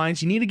 2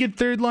 lines. You need a good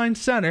third line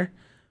center,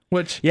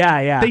 which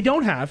Yeah. they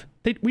don't have.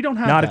 We don't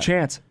have Not that. a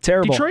chance.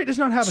 Terrible. Detroit does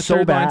not have a So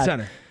third line bad.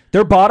 center.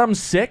 Their bottom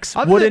 6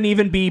 Other wouldn't than-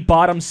 even be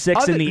bottom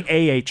 6 in other- the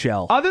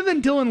AHL. Other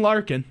than Dylan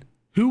Larkin,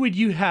 who would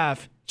you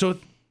have? So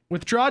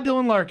withdraw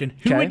Dylan Larkin.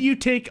 Who Okay. would you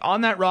take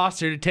on that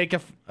roster to take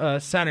a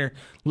center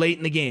late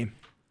in the game?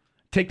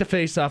 Take the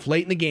face-off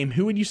late in the game.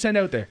 Who would you send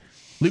out there?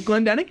 Luke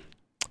Glendening?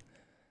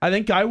 I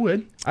think I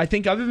would. I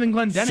think other than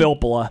Glendening.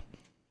 Filppula.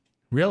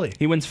 Really?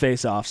 He wins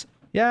face-offs.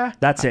 Yeah.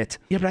 That's it.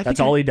 Yeah, but I That's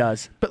think all he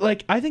does.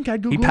 But I think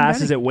I'd go He Glendening.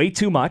 passes it way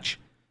too much.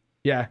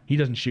 Yeah, he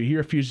doesn't shoot. He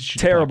refuses to shoot.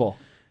 the puck. Terrible.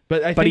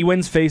 But He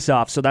wins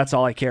face-offs, so that's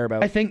all I care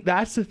about. I think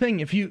that's the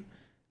thing.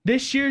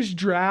 This year's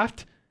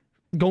draft,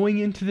 going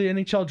into the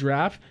NHL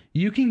draft,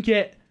 you can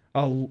get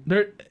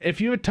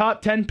if you have a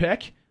top 10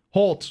 pick,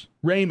 Holtz,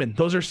 Raymond,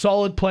 those are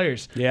solid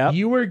players. Yeah.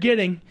 You are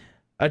getting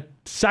a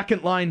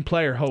second line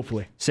player,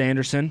 hopefully.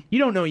 Sanderson. You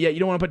don't know yet. You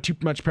don't want to put too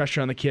much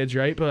pressure on the kids,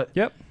 right? But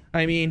Yep.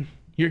 I mean,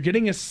 you're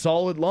getting a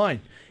solid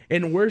line.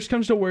 And worst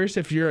comes to worst,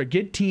 if you're a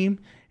good team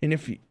and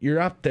if you're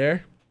up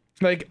there,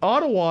 like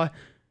Ottawa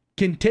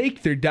can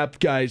take their depth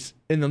guys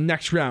in the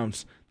next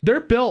rounds. They're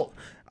built.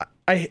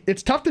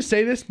 It's tough to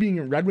say this being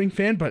a Red Wing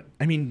fan, but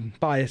I mean,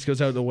 bias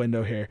goes out the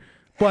window here.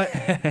 But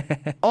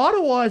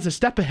Ottawa is a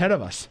step ahead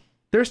of us.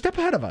 They're a step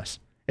ahead of us.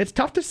 It's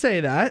tough to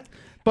say that,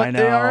 but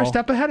they are a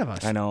step ahead of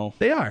us. I know.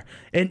 They are.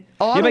 And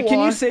Ottawa but can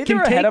you say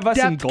they're ahead of us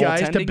in depth guys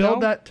to goaltending,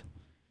 build though? that.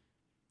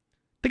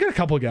 They got a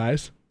couple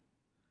guys.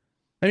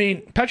 I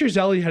mean,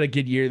 Petruzzelli had a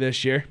good year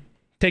this year.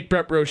 Take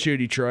Brett Brochu,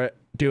 Detroit.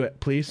 Do it,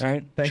 please. All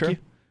right. Thank Sure. you.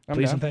 I'm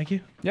Please down. and thank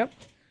you. Yep.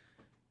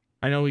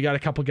 I know we got a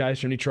couple guys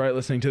from Detroit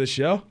listening to the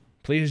show.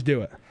 Please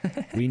do it.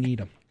 We need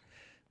them.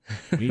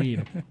 We need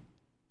them.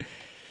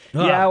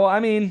 Yeah, well, I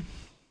mean,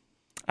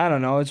 I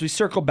don't know. As we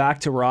circle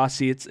back to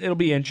Rossi, it'll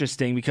be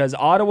interesting because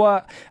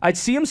Ottawa, I'd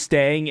see him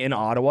staying in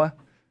Ottawa.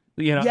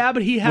 You know, Yeah,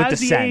 but he with has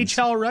the Sens.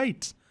 AHL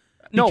rights.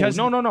 No. Because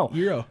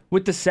Euro.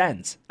 With the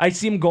Sens. I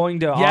see him going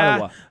to Yeah,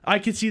 Ottawa. I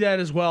could see that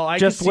as well.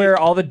 Just where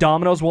all the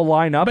dominoes will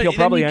line up. But He'll then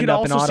probably you end could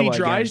up in also Ottawa see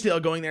again. Drysdale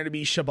going there to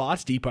be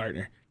Shabbat's D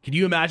partner. Could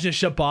you imagine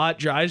Shabbat,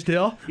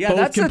 Drysdale? Yeah, Both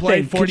that's can the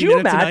play thing. 40 Could you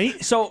minutes a imagine?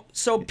 night.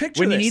 So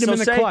picture When you this. need him So in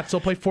the say- clutch, they'll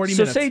play 40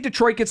 So minutes. say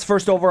Detroit gets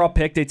first overall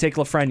pick, they take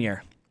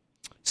Lafreniere.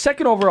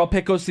 Second overall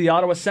pick goes to the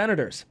Ottawa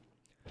Senators.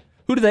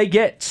 Who do they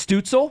get?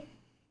 Stützle?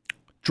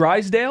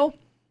 Drysdale?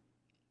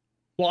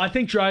 Well, I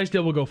think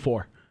Drysdale will go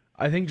 4.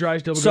 I think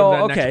Drysdale will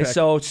go to that next pick.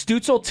 So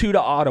Stützle 2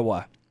 to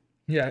Ottawa.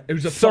 Yeah, it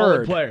was a solid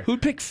Third. player.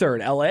 Who'd pick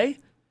third? LA?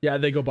 Yeah,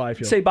 they go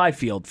Byfield. Say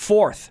Byfield.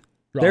 Fourth.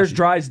 Rossi. There's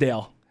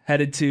Drysdale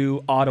headed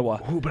to Ottawa.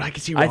 Ooh, but I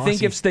can see I Rossi.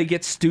 think if they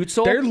get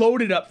Stützle, They're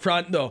loaded up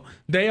front, though.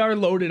 They are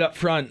loaded up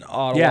front,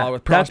 Ottawa, Yeah,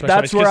 with that's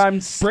prospects. where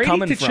I'm Brady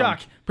coming Tkachuk.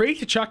 from. Brady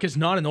Tkachuk is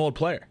not an old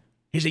player.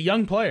 He's a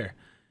young player.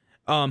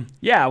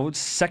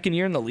 second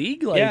year in the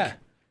league. Like, Yeah.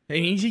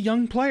 And he's a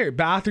young player.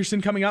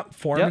 Batherson coming up.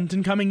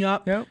 Formanton coming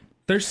up. Yep.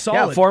 They're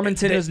solid. Yeah,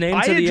 Formanton is named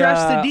I to the,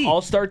 addressed D.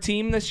 All-Star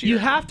team this year. You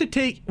have to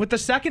take, with the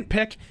second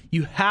pick,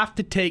 you have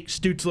to take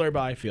Stützle or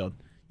Byfield.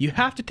 You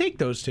have to take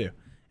those two.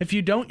 If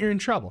you don't, you're in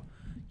trouble.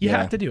 You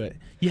have to do it.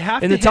 You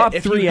have in to the top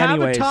hit. 3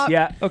 anyways.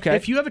 Yeah, okay.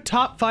 If you have a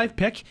top 5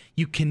 pick,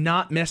 you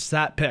cannot miss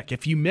that pick.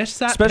 If you miss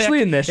that especially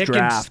pick, in this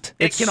draft,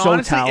 it can so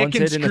honestly,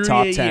 talented in the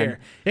top 10. Year.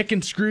 It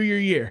can screw your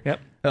year. Yep.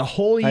 A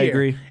whole year. I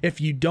agree. If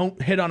you don't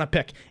hit on a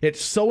pick.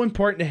 It's so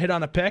important to hit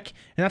on a pick,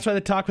 and that's why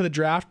the talk with the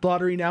draft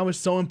lottery now is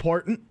so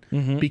important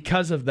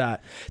because of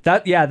that.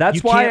 That's you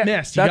why can't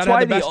miss. You that's gotta why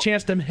have the best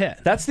chance to hit.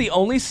 That's the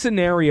only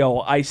scenario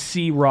I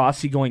see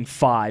Rossi going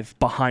 5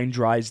 behind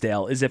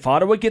Drysdale is if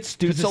Ottawa gets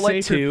Stützle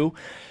at 2,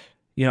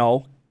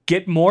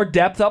 get more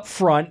depth up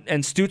front,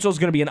 and Stützle's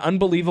going to be an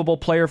unbelievable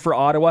player for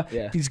Ottawa.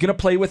 Yeah. He's going to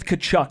play with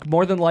Tkachuk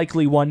more than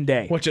likely one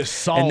day. Which is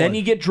solid. And then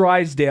you get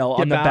Drysdale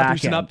on the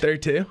back end. Up there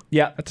too.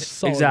 Yeah, that's a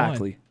solid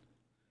exactly. line.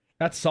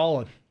 That's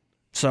solid.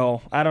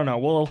 So, I don't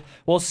know.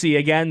 We'll see.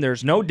 Again,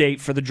 there's no date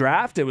for the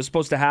draft. It was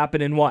supposed to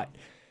happen in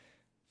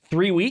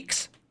 3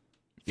 weeks?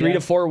 3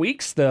 to 4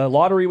 weeks. The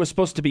lottery was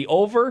supposed to be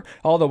over.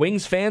 All the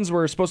Wings fans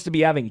were supposed to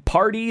be having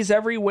parties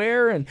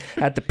everywhere and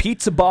at the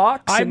pizza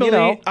box. I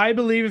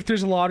believe if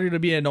there's a lottery, to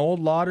be an old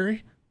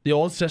lottery, the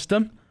old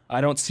system. I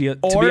don't see it.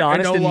 To be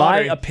honest, in my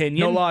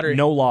opinion,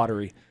 no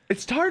lottery. It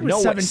started with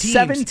 7 teams.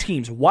 7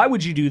 teams. Why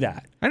would you do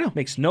that? I know.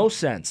 Makes no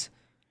sense.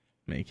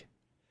 Make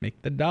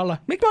the dollar.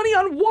 Make money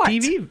on what?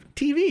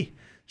 TV.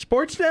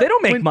 Sportsnet. They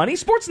don't make money.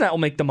 Sportsnet will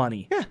make the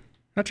money. Yeah,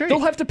 that's right.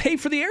 They'll have to pay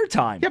for the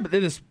airtime. Yeah, but they're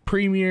this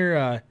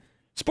premier...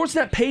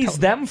 Sportsnet pays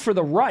them for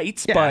the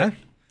rights, yeah. but...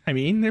 I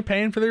mean, they're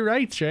paying for their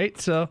rights, right?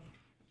 So...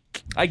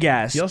 I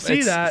guess. You'll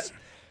see that.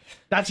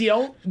 That's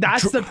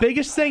the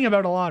biggest thing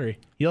about a lottery.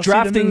 You'll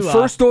drafting see the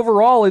first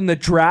overall in the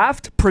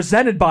draft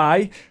presented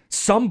by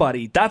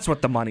somebody. That's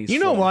what the money's for. You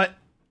know what?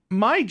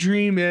 My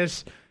dream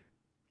is...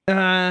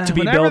 to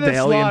be Bill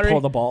Daly and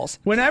pull the balls.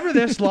 Whenever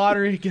this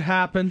lottery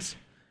happens,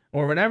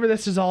 or whenever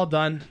this is all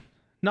done,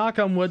 knock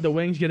on wood, the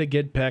Wings get a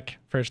good pick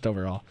first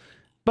overall.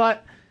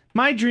 But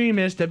my dream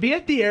is to be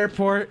at the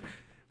airport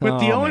with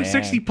the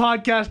 0-60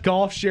 podcast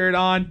golf shirt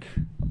on.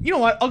 You know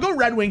what? I'll go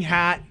Red Wing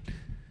hat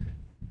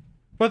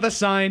with a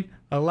sign,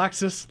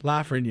 Alexis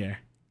Lafreniere.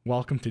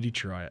 Welcome to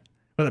Detroit.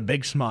 With a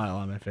big smile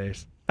on my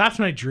face. That's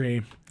my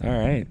dream. All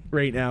right.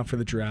 Right now for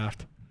the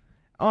draft.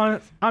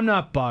 I'm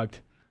not bugged.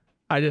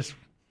 I just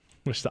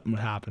wish something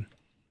would happen.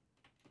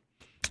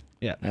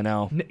 Yeah. I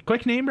know.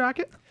 Quick name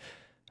bracket?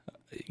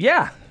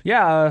 Yeah.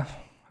 I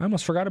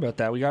almost forgot about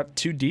that. We got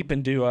too deep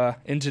into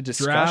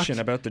discussion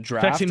about the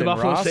draft. Fixing the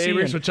Buffalo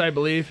Sabres, which I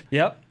believe.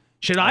 Yep.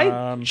 Should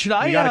I? We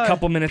got a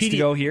couple minutes to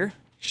go here.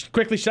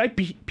 Quickly, should I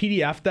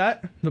PDF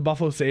that? The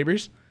Buffalo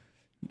Sabres?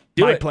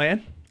 Do My it.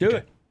 plan? Do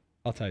it.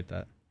 I'll type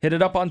that. Hit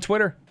it up on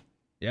Twitter.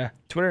 Yeah.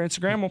 Twitter,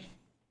 Instagram.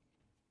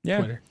 Yeah.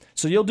 Twitter.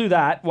 So you'll do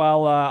that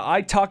while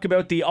I talk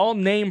about the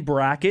all-name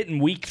bracket in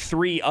week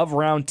 3 of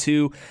round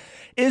 2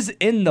 is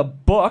in the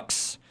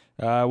books.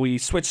 We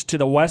switched to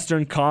the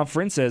Western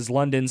Conference as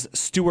London's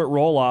Stuart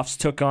Roloffs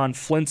took on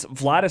Flint's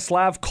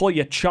Vladislav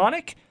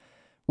Kolyachonok.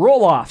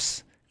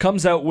 Roloffs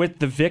comes out with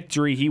the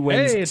victory. He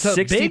wins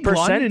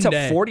 60% to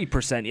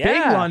 40%. Yeah.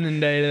 Big London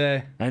day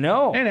today. I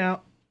know. Hey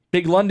now.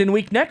 Big London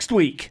week next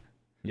week.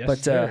 Yes, but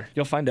sir.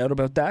 You'll find out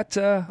about that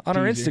on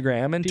our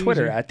Instagram and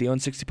Twitter at the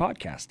 0-60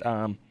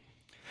 podcast.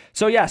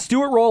 So yeah,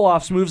 Stuart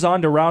Roloffs moves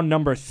on to round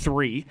number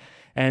 3.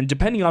 And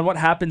depending on what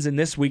happens in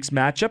this week's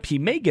matchup, he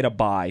may get a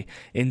bye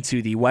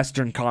into the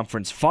Western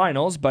Conference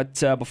Finals.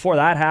 But before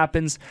that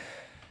happens,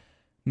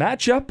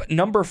 matchup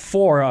number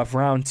 4 of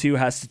round 2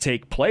 has to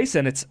take place,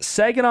 and it's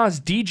Saginaw's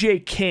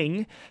DJ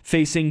King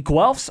facing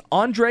Guelph's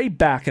Andrei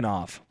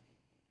Bakanov.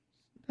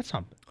 That's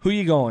not bad. Who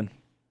you going?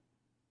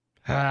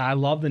 I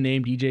love the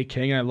name DJ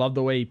King. I love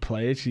the way he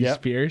plays. He's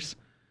fierce.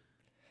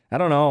 I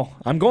don't know.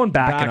 I'm going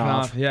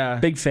Bakanov. Yeah.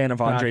 Big fan of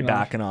Andrei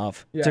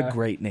Bakanov. It's a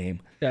great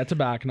name. Yeah, it's a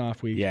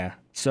Bakanov week. Yeah.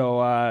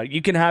 So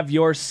you can have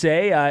your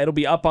say. It'll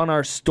be up on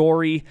our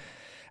story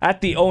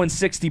at the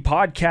 0-60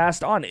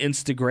 podcast on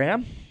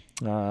Instagram.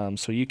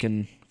 So you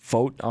can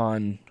vote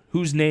on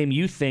whose name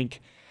you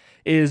think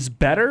is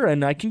better.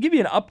 And I can give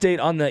you an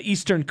update on the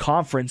Eastern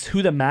Conference,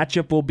 who the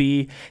matchup will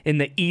be in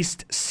the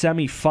East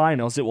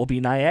semifinals. It will be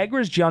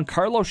Niagara's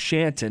Giancarlo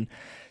Shanton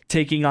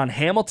taking on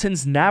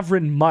Hamilton's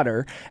Navrin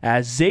Mutter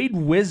as Zayd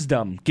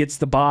Wisdom gets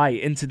the bye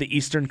into the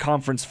Eastern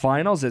Conference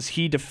Finals as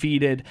he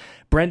defeated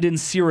Brendan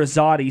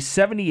Cirizzotti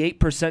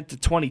 78% to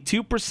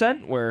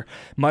 22%, where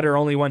Mutter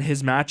only won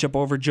his matchup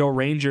over Joe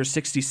Ranger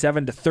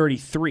 67 to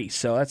 33.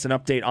 So that's an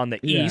update on the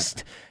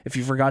East, if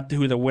you forgot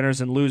who the winners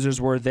and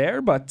losers were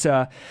there. But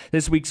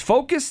this week's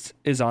focus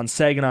is on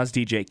Saginaw's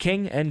DJ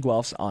King and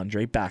Guelph's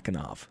Andrei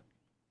Bakanov.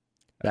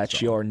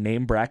 That's your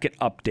name bracket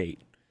update.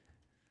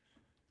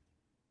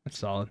 That's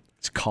solid.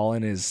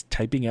 Colin is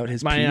typing out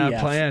his My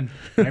PDF.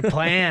 My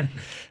plan.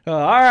 All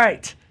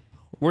right.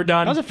 We're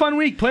done. That was a fun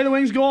week. Play the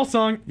Wings goal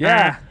song.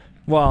 Yeah.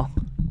 Well,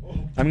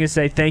 I'm going to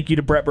say thank you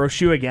to Brett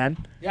Brochu again.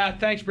 Yeah,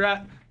 thanks,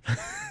 Brett.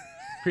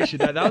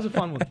 Appreciate that. That was a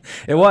fun one.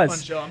 It was. Fun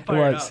show. I'm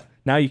fired up.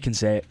 Now you can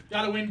say it.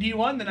 Gotta win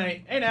D1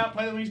 tonight. Hey, now,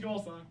 play the Wings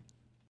goal song.